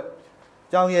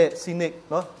အဖွဲ့ကျောင်းရဲ့စီနစ်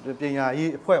နော်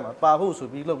ပညာရေးအဖွဲ့မှာပါဖို့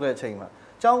ဆိုပြီးလုပ်တဲ့အချိန်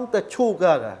မှာကျောင်းတချို့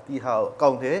ကဒီဟာကိုအကော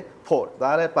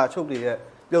င့်ထဲဖို့ဒါလည်းပါချုပ်တွေရဲ့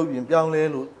ပြုတ်ပြင်ပြောင်းလဲ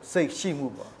လို့စိတ်ရှိမှု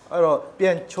ပေါ့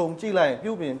အဲ့တော့ပြန်ခြုံကြည့်လိုက်ရင်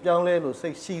ပြုတ်ပြင်ပြောင်းလဲလို့စိ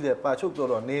တ်ရှိတဲ့ပါ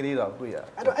ချုပ်တော့နေသေးတာတွေ့ရတယ်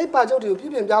အဲ့တော့အဲ့ပါချုပ်တွေကိုပြု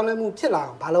တ်ပြင်ပြောင်းလဲမှုဖြစ်လာ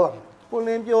အောင်ဘာလုပ်ရမလဲပွင့်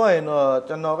လင်းပြော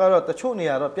ရင်တော့ကျွန်တော်ကတော့တ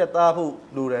ချို့နေရာတော့ပြတ်သားဖို့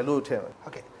လိုတယ်လို့ထင်တယ်ဟု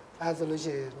တ်ကဲ့အဲ့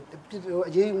ဆိုလို့ရှိ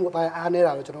ရင်အရေးမှုပိုင်း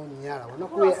အားနေတာတော့ကျွန်တော်မြင်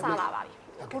ရတာပေါ့နော်ကိုယ့်ရဲ့ဆလာပါပြီ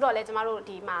အခုတော့လေကျမတို့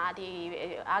ဒီ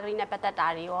မှာဒီအာဂရီနဲ့ပတ်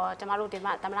သက်တာတွေရောကျမတို့ဒီ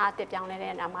မှာသမဏအစ်ပြောင်းလဲ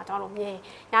တဲ့နေရာမှာကျ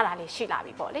မတို့မြင်ရတာလေးရှိလာ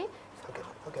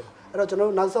ပြီပေါ့လေဟုတ်ကဲ့အဲ့တော့ကျွန်တော်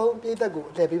တို့နောက်ဆုံးပြည်သက်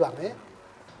ကိုအထည့်ပေးပါမယ်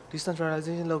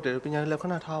decentralization လုပ်တယ်ပညာရေးလက်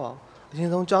ခဏထားပါအ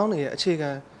ရင်ဆုံးကျောင်းတွေရဲ့အခြေခံ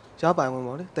ရပိုင်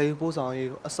ဝင်ပေါ့လေတည်ပို့ဆောင်ရေး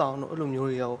တို့အဆောင်တို့အဲ့လို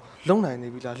မျိုးတွေရောလုံ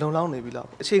နိုင်နေပြီလားလုံလောက်နေပြီ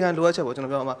လားအခြေခံလိုအပ်ချက်ပေါ့ကျွန်တော်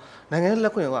ပြောမှာနိုင်ငံ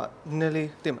လက်ခွင့်ကနည်းနည်းလေး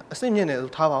တင်မှာအဆင့်မြင့်နေလို့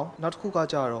ထားပါအောင်နောက်တစ်ခု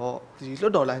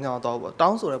ကကြတော့ဒီလွတ်တော်လိုင်းကြောင်းတော့ပေါ့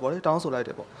တောင်းဆိုတယ်ပေါ့လေတောင်းဆိုလိုက်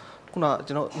တယ်ပေါ့ခုန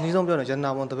ကျွန်တော်အနည်းဆုံးပြောနေ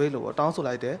ရန်နာဝန်တပိတ်လို့ပေါ့တောင်းဆို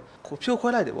လိုက်တယ်ကိုဖြိုခွဲ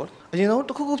လိုက်တယ်ပေါ့အရင်ဆုံး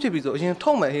တစ်ခုခုဖြစ်ပြီဆိုအ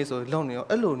ရင်ထုတ်မယ်ဟေးဆိုလုံနေရော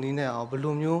အဲ့လိုနီးနေအောင်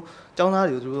ဘယ်လိုမျိုးကျောင်း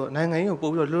သားတွေကိုသူတို့နိုင်ငံရေးကို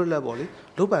ပို့ပြီးတော့လွတ်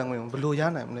လပ်ပေါ့လေလုတ်ပိုင်ခွင့်ကိုဘယ်လို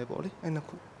ရနိုင်မလဲပေါ့လေအဲ့နှစ်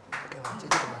ခု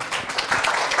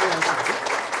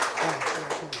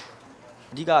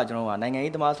အဓိကကျွန်တော်က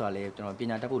နိုင်ငံရေးသမားဆိုတာလေကျွန်တော်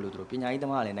ပညာတတ်ဖို့လို့တို့ပညာရေး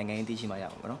သမားကလည်းနိုင်ငံရေးသိရှိမှ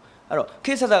ရမှာပေါ့နော်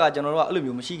အဲ့တော့ခေတ်ဆက်ဆက်ကကျွန်တော်တို့ကအဲ့လို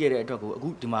မျိုးမရှိခဲ့တဲ့အတွက်ကိုအခု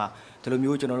ဒီမှာဒီလို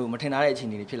မျိုးကျွန်တော်တို့မထင်ထားတဲ့အခြေ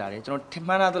အနေတွေဖြစ်လာတယ်ကျွန်တော်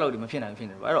ထင်မှန်းထားသလောက်ဒီမဖြစ်နိုင်ဘူးဖြစ်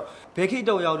နေတယ်ပေါ့အဲ့တော့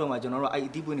ဘယ်ခေတ်တော့ရောက်တော့မှကျွန်တော်တို့အဲ့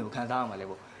အသီးပွင့်တွေကိုခံစားရမှာလဲ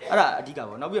ပေါ့အဲ့ဒါအဓိ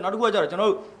ကပေါ့နောက်ပြီးနောက်တစ်ခုကကျတော့ကျွန်တော်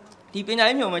တို့ဒီ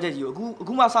ပညာရေးမျှော်မှန်းချက်ကြီးကို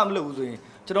အခုမှစမလုပ်ဘူးဆိုရင်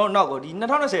ကျွန်တော်နောက်တော့ဒီ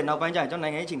2020နောက်ပိုင်းကျရင်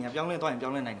ကျွန်တော်နိုင်ငံရေးအခြေအနေကပြောင်းလဲသွား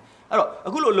ရင်ပြောင်းလဲနိုင်တယ်အဲ့တော့အ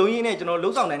ခုလိုလုံရင်းနဲ့ကျွန်တော်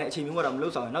လှုပ်ဆောင်နိုင်တဲ့အချိန်မျိုးကတော့မလှု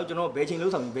ပ်ဆောင်ရင်နောက်ကျွန်တော်ဘယ်ချိန်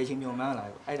လှုပ်ဆောင်ပြီးဘယ်ချိန်မျှော်မှ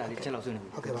န်းလာအဲ့ဒါလေးတစ်ချက်လောက်ဆွေးနွေးပြီ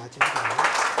ဟုတ်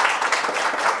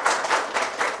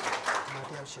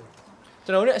ကဲ့ပါကျေးဇူးပါ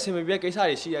ကျွန်တော်တို့အစီအမံပြကိစ္စ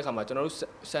တွေရှိတဲ့အခါမှာကျွန်တော်တို့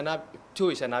ဆန္ဒ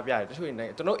ချို့ဆန္ဒပြတယ်တချို့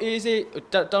ကျွန်တော်တို့အေး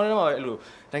အေးတောင်းတမှာအဲ့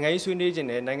လိုနိုင်ငံရေးဆွေးနွေးခြင်း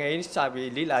နဲ့နိုင်ငံ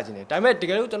ရေးစာပေလေ့လာခြင်းနဲ့ဒါပေမဲ့တ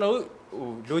ကယ်လို့ကျွန်တော်တို့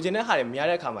လိုချင်တဲ့ဟာတွေမ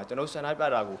ရတဲ့အခါမှာကျွန်တော်ဆန္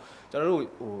ဒပြတာကို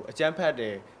ကျွန်တော်တို့အကြမ်းဖက်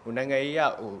တယ်နိုင်ငံရေးက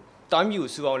တိုင်းပြည်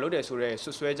ကိုစူအောင်လုပ်တယ်ဆိုတော့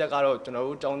ဆွဆွဲချက်ကတော့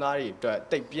ကျွန်တော်တို့တောင်းသားတွေအတွက်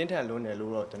တိတ်ပြင်းထန်လွန်းတယ်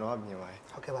လို့တော့ကျွန်တော်ကမြင်ပါ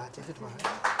တယ်ဟုတ်ကဲ့ပါကျေးဇူးတင်ပါ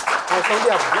တယ်နောက်ဆုံးပြ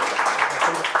ပါဦး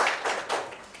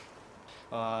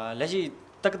လက်ရှိ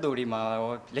တက္ကသိုလ်တွေ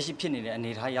မှာလက်ရှိဖြစ်နေတဲ့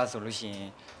အနေအထားရဆိုလို့ရှိ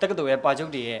ရင်တက္ကသိုလ်ရဲ့ပါချု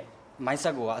ပ်တွေရဲ့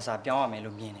mindset ကိုအစားပြောင်းရမယ်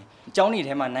လို့မြင်တယ်။အကြောင်း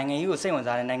တွေထဲမှာနိုင်ငံရေးကိုစိတ်ဝင်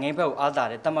စားတဲ့နိုင်ငံဘက်ကိုအားသာ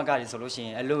တဲ့တမကတွေဆိုလို့ရှိရ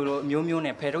င်အလိုလိုအမျိုးမျိုး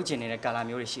နဲ့ဖယ်ထုတ်ချင်နေတဲ့ကာလ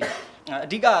မျိုးတွေရှိတယ်။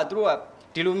အဓိကသူတို့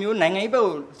ကဒီလိုမျိုးနိုင်ငံရေးဘက်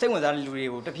ကိုစိတ်ဝင်စားတဲ့လူ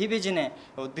တွေကိုတဖြည်းဖြည်းချင်း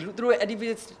နဲ့သူတို့ရဲ့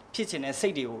activist ဖြစ်ချင်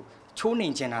တဲ့စိတ်တွေကိုချိုး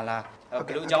နှိမ်ချင်တာလား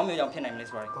ဘယ်လိုအကြောင်းမျိုးကြောင့်ဖြစ်နိုင်မလဲ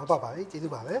ဆိုတာဟုတ်ပါပါပြီကျေး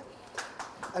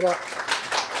ဇူးပါပဲအဲ့တော့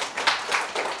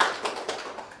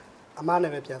အမ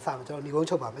နဲ့ပဲပြန်စမယ်ကျွန်တော်ညီကု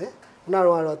န်းချုပ်ပါမယ်ခုန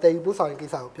ကတော့တည်ယူပို့ဆောင်ရေးကိ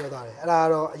စ္စကိုပြောသွားတယ်အဲ့ဒါ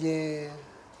ကတော့အ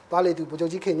ရင်သွားလေသူဗိုလ်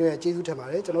ချုပ်ကြီးခင်ညွန့်ရဲ့ကျေးဇူးတင်ပါ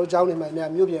တယ်ကျွန်တော်တို့ကျောင်းနေမှာ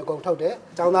အများမြို့ပြင်အကုန်ထုတ်တယ်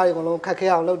ကျောင်းသားတွေအကုန်လုံး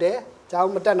ခက်ခဲအောင်လုပ်တယ်ကျောင်း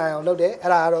မတက်နိုင်အောင်လုပ်တယ်အဲ့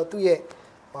ဒါကတော့သူ့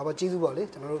ရဲ့ဘာပေါ့ကျေးဇူးပေါ့လေ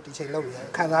ကျွန်တော်တို့ဒီချိန်လုပ်နေရတယ်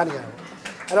ခံစားနေရ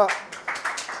တယ်အဲ့တော့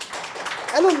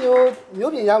အဲ့လို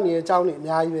မျိုးမြို့ပြင်ရောက်နေတဲ့ကျောင်းတွေ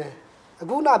အများကြီးပဲအ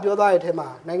ခုနပြောသွားတဲ့အထက်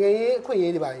မှာနိုင်ငံရေးအခွင့်အ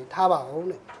ရေးတွေပါထားပါအောင်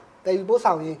တဲ့တည်ယူပို့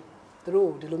ဆောင်ရေးသူတို့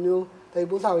ဒီလိုမျိုး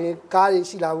တည်ယူပို့ဆောင်ရေးကား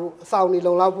တွေရှိလာဖို့အဆောင်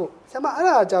တွေလုံလောက်ဖို့ဆရာမအဲ့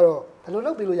ဒါကြတော့ဘယ်လို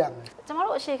လုပ်ပြီးလို့ရမလဲကျ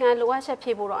မတို့အခြေခံလို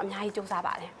အပ်ချက်ဖြည့်ဖို့တော့အများကြီးစူးစမ်းပါ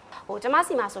တယ်ကျမ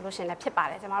စီမှာဆိုလို့ရှိရင်လည်းဖြစ်ပါ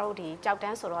တယ်ကျမတို့ဒီကြောက်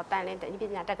တန်းဆိုတော့တန်လင်း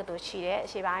ပညာတက္ကသိုလ်ရှိတယ်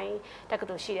အရှေ့ပိုင်းတက္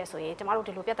ကသိုလ်ရှိတယ်ဆိုရင်ကျ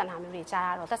မတို့ဒီလိုပြဿနာမျိုးတွေကြားရ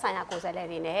တော့သက်ဆိုင်ရာကိုယ်စားလှယ်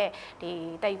တွေနဲ့ဒီ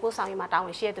တည်ယူပို့ဆောင်ရေးမှာတာ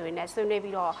ဝန်ရှိတဲ့သူတွေ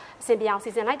နဲ့ဆွေးနွေးပြီးတော့အစဉ်ပြောင်း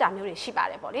စီစဉ်လိုက်တာမျိုးတွေ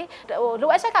ရှိပါတယ်ပေါ့လေ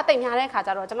လိုအပ်ချက်ကတိတ်များတဲ့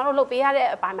အခါကျတော့ကျမတို့လုပ်ပေးရ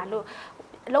တဲ့အပိုင်း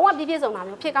မှာလို့လုံးဝပြည့်ပြည့်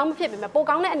စုံတာမျိုးဖြစ်ကောင်းမဖြစ်ပေမဲ့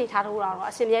ပိုကောင်းတဲ့အနေအ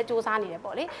ထားတို့တော့အရှင်မြဲစူးစမ်းနေ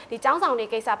တယ်ပေါ့လေဒီចောင်းဆောင်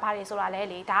တွေကိစ္စဘာတွေဆိုတာလဲ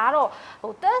လေဒါ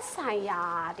ကတော့သက်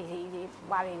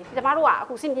ဆိုင်ရာဒီဘာတွေကျမတို့က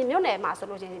အခုစင်ပြင်မြို့နယ်မှာဆို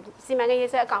လို့ချင်းစီမံကိန်း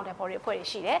ရေးဆွဲအကောင့်တွေပေါ်တွေအဖွဲ့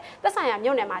တွေရှိတယ်သက်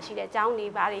ဆိုင်ရာမြို့နယ်မှာရှိတဲ့ចောင်း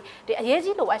တွေဘာတွေဒီအရေး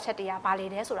ကြီးလိုအပ်ချက်တွေကဘာ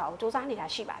တွေလဲဆိုတာကိုစူးစမ်းနေတာ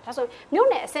ရှိပါတယ်ဒါဆိုမြို့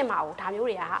နယ်အဆင့်မှာကိုဒါ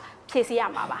မျိုးတွေကဖြည့်ဆည်း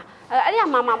ရမှာပါ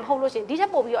အဲ့ဒီမှာ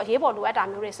မဟုတ်လို့ရှင်ဒီချက်ပို့ပြီးတော့အရေးပေါ်လို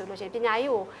အပ်တာမျိုးတွေဆိုလို့ရှင်ပညာရေး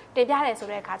ကိုတင်ပြတယ်ဆို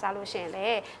တဲ့အခါကျလို့ရှင်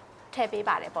လေထည့်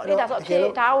ပေးပါတယ်ပေါ့လေဒါဆိုအ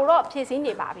ဖြေဒါကိုတော့ဖြည့်ဆ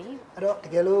ည်းနေပါပြီအဲ့တော့တ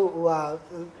ကယ်လို့ဟိုဟာ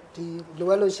ဒီ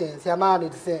လိုအပ်လို့ရှင်ဆရာမ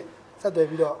ကနေတစ်ဆက်ဆက်သွယ်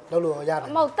ပြီးတော့လုပ်လို့ရတယ်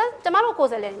မဟုတ်ကျမတို့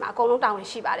ကိုယ်စားလှယ်တွေမှာအကုန်လုံးတာဝန်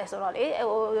ရှိပါတယ်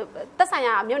ဆိုတော့လေဟိုသက်ဆိုင်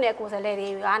ရာမြို့နယ်ကိုယ်စားလှယ်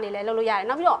တွေကနေလည်းလုပ်လို့ရတယ်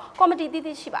နောက်ပြီးတော့ကော်မတီတည်တ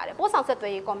ည်ရှိပါတယ်ပို့ဆောင်ဆက်သွ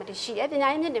ယ်ရေးကော်မတီရှိတယ်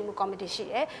ပညာရေးမြင့်တင်မှုကော်မတီ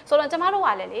ရှိတယ်ဆိုတော့ကျမတို့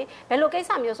ကလည်းလေဘယ်လိုကိစ္စ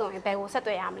မျိုးဆိုရင်ဘယ်ကိုဆက်သွ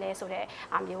ယ်ရမလဲဆိုတဲ့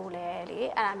အားမျိုးလဲလေ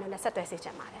အဲ့ဒါမျိုးနဲ့ဆက်သွယ်စေချ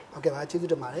င်ပါတယ်ဟုတ်ကဲ့ပါကျေး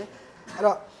ဇူးတင်ပါတယ်အဲ့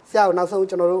တော့ဆရာကို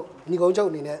နောက်ဆုံးကျွန်တော်တို့ညီကုန်းချုပ်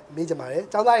အနေနဲ့မေးချင်ပါတယ်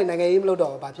ကျောင်းသားတွေနိုင်ငံရေးမလုပ်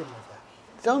တော့ဘာဖြစ်မလဲဆရာ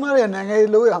ကျောင်းသားတွေနိုင်ငံ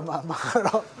ရေးလုပ်ရ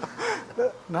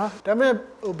မှာတော့နော်ဒါပေမဲ့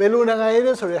ဘယ်လိုနိုင်ငံရေး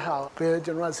လဲဆိုတဲ့ဟာ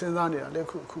ဘယ်ကျွန်တော်ကစဉ်းစားနေတာလဲ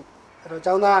ခု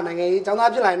အဲ့တော့ကျောင်းသားနိုင်ငံရေးကျောင်း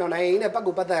သားဖြစ်လာရင်တော့နိုင်ငံရေးနဲ့ပတ်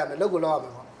ကိုပတ်သက်ရမယ်လုပ်ကိုလုပ်ရမ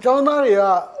ယ်ပေါ့ကျောင်းသားတွေက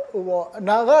ဟိုပေါ့အ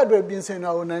နာဂတ်အတွက်ပြင်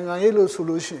ဆင်တာကိုနိုင်ငံရေးလို့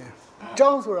ဆိုလို့ရှိ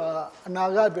ရင်ကျောင်းဆိုတာက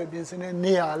အနာဂတ်အတွက်ပြင်ဆင်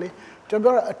တဲ့နေရာလေး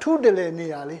ကျွန်တော်ပြောတာအထူးတလဲနေ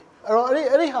ရာလေးအဲ့တော့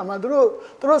အဲ့ဒီဟာမှာသူ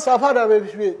တို့စာ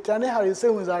ဖတ်တာပဲဖြစ်ဖြစ်ကျန်တဲ့ဟာ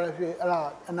တွေစိတ်ဝင်စားတယ်ဖြစ်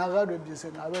အဲ့ဒါအနာဂတ်တွေပြင်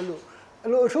ဆင်တာပဲလို့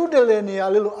အဲ့လိုအထူးတယ်လေနေရာ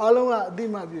လေးလို့အားလုံးကအတိ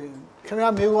မပြည့်ခင်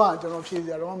ဗျားမေးခွန်းကကျွန်တော်ဖြေစ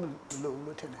ရာတော့မလိုဘူး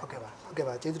လို့ထင်တယ်ဟုတ်ကဲ့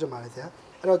ပါကျေးဇူးတင်ပါတယ်ဆရာ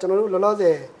အဲ့တော့ကျွန်တော်တို့လောလောဆ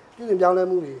ယ်ပြုပြင်ပြောင်းလဲ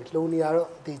မှုတွေလုံနေရတော့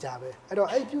အသေးကြပဲအဲ့တော့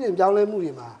အဲ့ပြုပြင်ပြောင်းလဲမှု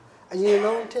တွေမှာအရင်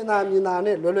ဆုံးထင်သာမြင်သာ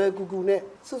နဲ့လွယ်လွယ်ကူကူနဲ့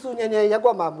စွစွညံ့ညံ့ရက်ကွ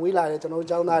က်မှာမွေးလာတဲ့ကျွန်တော်တို့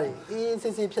ကျောင်းသားတွေအေး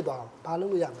ဆေးဆေးဖြစ်သွားအောင်ဘာလု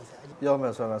ပ်လို့ရမလဲဆရာပြောမ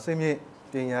ယ်ဆိုတော့စိတ်မြင့်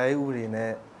ပညာရေးဥပဒေ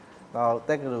နဲ့နောက်တ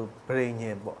က်ကလူဗရိည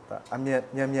င်ပေါ့ဒါအမြတ်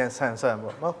မြန်ဆန်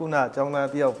ပေါ့နော်ခုနကျောင်းသား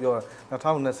တယောက်ပြော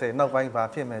2020နောက်ပိုင်းဘာ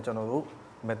ဖြစ်မယ်ကျွန်တော်တို့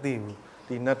မသိဘူး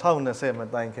ဒီ2020မ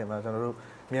တိုင်ခင်မှာကျွန်တော်တို့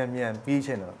မြန်ပြီးချ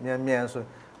င်တော့မြန်ဆို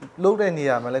လုပ်တဲ့နေ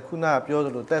ရာမှာလည်းခုနပြောသ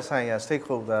လိုတက်ဆိုင်ရာ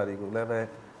stakeholder တွေကိုလည်းပဲ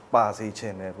ပါစီချ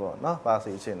င်တယ်ပေါ့နော်ပါ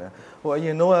စီချင်တယ်ဟိုအရ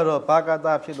င်တော့ကတော့ဘာက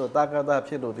တာဖြစ်လို့တာကတာ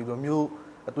ဖြစ်လို့ဒီလိုမျိုး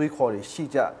အတွေးခေါ်တွေရှိ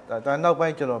ကြဒါနောက်ပို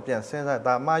င်းကျွန်တော်ပြန်စဉ်းစား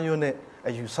ဒါမှယွန်းနဲ့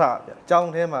အယူဆပြအကြော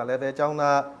င်းထဲမှာလည်းပဲအကြောင်း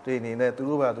သားတွေအနေနဲ့သူ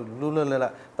တို့ကသူလွတ်လွတ်လပ်လ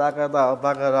ပ်တာကတာ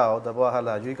ဘာကတာတဘောဟာ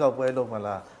လာရွေးကောက်ပွဲလုပ်မ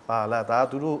လားဘာလားဒါ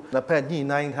သူတို့လက်ဖက်ညှိ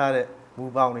နှိုင်းထားတဲ့မူ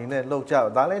ပေါင်းတွေနဲ့လှုပ်ကြ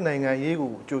ဒါလည်းနိုင်ငံရေး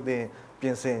ကိုကြိုတင်ပြ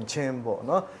င်ဆင်ခြင်းပေါ့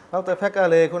နော်နောက်တစ်ဖက်က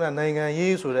လည်းခုနနိုင်ငံ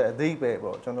ရေးဆိုတဲ့အသေးပဲ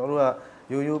ပေါ့ကျွန်တော်တို့က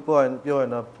ရိုးပြောရင်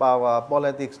တော့ power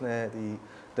politics နဲ့ဒီ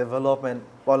development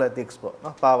politics ပေါ့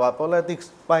နော် power politics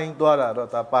ပိုင်းသွားတာတော့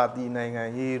ဒါပါတီနိုင်ငံ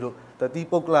ရေးတို့တတိ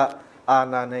ပုဂ္ဂလအာ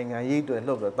ဏာနိုင်ငံရေးတွေ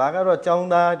လှုပ်တော့ဒါကတော့ចောင်း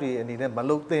သားတွေအနေနဲ့မ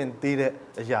လှုပ်သင့်သေးတဲ့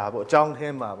အရာပေါ့အကြောင်းထဲ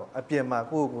မှာပေါ့အပြင်မှာ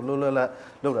ကိုယ့်ကိုလွတ်လွတ်လပ်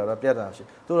လှုပ်တာတော့ပြတ်တာရှိ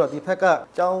သို့တော့ဒီဖက်က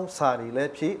ចောင်းစာတွေလ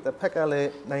ည်းဖြည့်တစ်ဖက်ကလည်း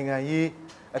နိုင်ငံရေး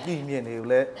အတိအမြင့်တွေကို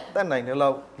လည်းတတ်နိုင်တဲ့လော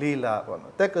က်လေးလာပေါ့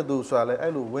နော်တက်ကတူဆိုတာလည်း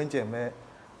အဲ့လိုဝင်းကျင်မဲ့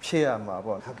ဖြစ်ရမှာ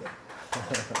ပေါ့ဟုတ်ကဲ့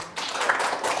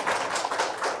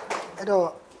အဲ့တော့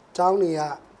ကျောင်းတွေက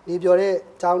နေပြောတဲ့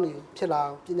ကျောင်းတွေဖြစ်လာ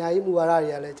အောင်ပညာရေးမူဝါဒတွေ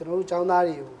ကလည်းကျွန်တော်တို့ကျောင်းသား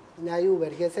တွေကိုပညာရေးကိုပဲ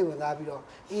တကယ်စိတ်ဝင်စားပြီးတော့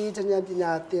အေးချမ်းချမ်းပ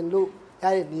ညာသင်လို့ရ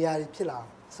တဲ့နေရာတွေဖြစ်လာအောင်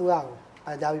ဆိုရအောင်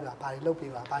အားကြားပြီးပါဘာတွေလုပ်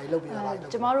ပေးပါ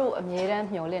ကျမတို့အမြဲတမ်း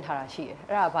မျှော်လင့်ထားတာရှိတယ်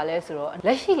အဲ့ဒါဘာလဲဆိုတော့လ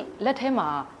က်ရှိလက်ထဲမှာ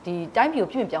ဒီတိုင်းပြည်ကို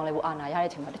ပြင်ပြောင်းလဲဖို့အာဏာရတဲ့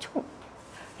အချိန်မှာတချို့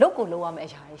လုပ်ကိုလုပ်ရမယ့်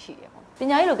အရာတွေရှိတယ်ပေါ့ပ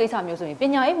ညာရေးလိုကိစ္စမျိုးဆိုရင်ပ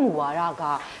ညာရေးမူဝါဒက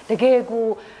တကယ်ကို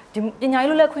ဒီပညာရေး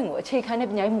လိုလက်ခွင့်ကိုအခြေခံတဲ့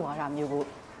ပညာရေးမူဝါဒမျိုးကို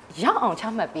ရအောင်ချ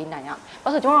မှတ်ပေးနိုင်ရ။ဘာ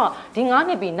လို့ဆိုကျွန်တော်တို့ဒီ9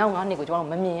နှစ်ပြီးနောက်9နှစ်ကိုကျွန်တော်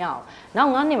တို့မမြင်ရအောင်။နော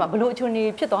က်9နှစ်မှာဘလို့အခြေအနေ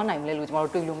ဖြစ်သွားနိုင်မလဲလို့ကျွန်တော်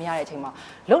တို့တွေးလို့မရတဲ့အချိန်မှာ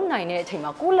လုံနိုင်တဲ့အချိန်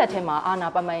မှာကိုယ့်လက်ထဲမှာအာဏာ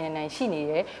ပမိုင်နိုင်ရှိနေ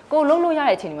တယ်။ကိုယ်လုံးလို့ရ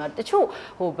တဲ့အချိန်မှာတချို့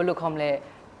ဘယ်လိုခေါ်မလဲ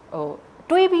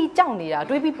တွေးပြီးကြောက်နေတာ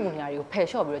တွေးပြီးပူနေတာတွေကိုဖယ်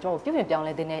လျှော့ပြီးတော့ကျွန်တော်တို့ပြင်ပြောင်း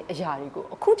လဲတဲ့အရာတွေကို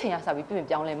အခုချိန်ရစပြီးပြင်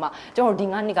ပြောင်းလဲမှကျွန်တော်တို့ဒီ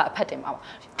9နှစ်ကအဖက်တင်ပါပါ။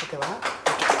ဟုတ်ကဲ့ပါ။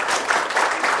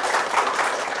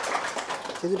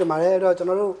ကျေးဇူးတင်ပါတယ်အဲ့တော့ကျွန်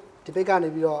တော်တို့ဒီဘက်ကနေ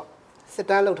ပြီးတော့စစ်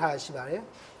တမ်းလုပ်ထားရရှိပါတယ်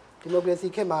။ဒီမိုကရေစီ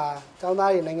ခေတ်မှာကျောင်း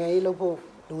သားတွေနိုင်ငံရေးလုပ်ဖို့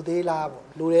လူသေးလားပေါ့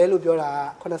လူတယ်လို့ပြောတာက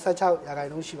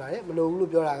86%ရှိပါတယ်မလိုဘူး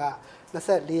လို့ပြောတာက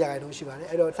24%ရှိပါတယ်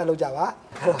အဲ့တော့ဆက်လုပ်ကြပါ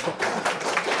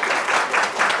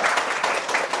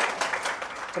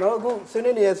ကျွန်တော်အခုဆွေး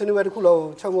နွေးနေတဲ့ဆွေးနွေးပွဲတစ်ခုလုံး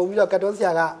ခြုံငုံပြီးတော့ကတ်တွန်းဆ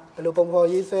ရာကဘယ်လိုပုံဖော်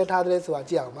ရေးဆွဲထားတယ်ဆိုတာ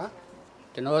ကြည့်အောင်ပါ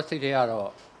ကျွန်တော်စိတ်ထဲကတော့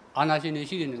အာဏာရှင်တွေ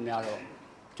ရှိတဲ့နေရာတော့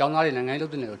ကျောင်းသားတွေနိုင်ငံရေးလု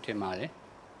ပ်တဲ့နေရာကိုထင်ပါတယ်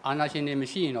အာဏာရှင်တွေမ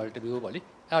ရှိရင်တော့တမျိုးပေါ့လေ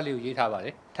အဲ့ဒါလေးကိုရေးထားပါတ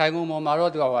ယ်ထိုင်ကုန်ပေါ်မှာ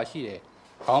တော့သူကရှိတယ်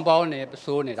ခေါင်းပေါင်းနဲ့ပ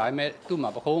စိုးနဲ့ဒါပေမဲ့သူ့မှာ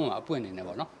ပခုံးမှာအပွင့်နေတယ်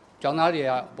ပေါ့နော်။ကျောင်းသားတွေ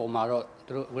ကပုံမှာတော့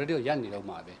သူတို့ဝရတို့ရက်နေတော့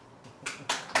မှာပဲ။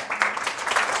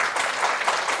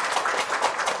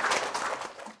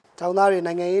ကျောင်းသားတွေ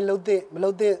နိုင်ငံရေးလှုပ်တဲ့မလှု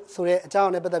ပ်တဲ့ဆိုတဲ့အကြော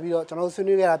င်းနဲ့ပတ်သက်ပြီးတော့ကျွန်တော်တို့ဆွေး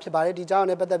နွေးခဲ့တာဖြစ်ပါတယ်။ဒီအကြောင်း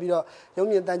နဲ့ပတ်သက်ပြီးတော့ရုံ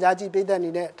မြင့်တန်ကြားကြည့်ပေးတဲ့အနေ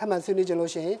နဲ့ထပ်မံဆွေးနွေးကြ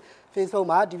လို့ရှိရင် Facebook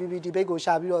မှာ DVB debate ကို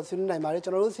ရှာပြီးတော့ဆွေးနွေးနိုင်ပါတယ်။ကျွ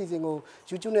န်တော်တို့စီစဉ်ကို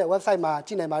YouTube နဲ့ website မှာကြ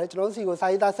ည့်နိုင်ပါတယ်။ကျွန်တော်တို့စီကိုစာ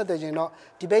ရေးသားဆက်သွယ်ခြင်းတော့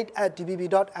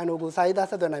debate@dbb.no ကိုစာရေးသား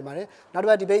ဆက်သွယ်နိုင်ပါတယ်။နောက်တစ်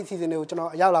ပတ် debate စီစဉ်တွေကိုကျွန်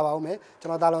တော်အရောက်လာပါဦးမယ်။ကျွ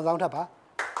န်တော်ဒါလွန်ဆောင်ထပ်ပါ။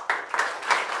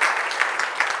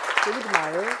ကျေးဇူးတင်ပါ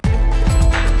တယ်။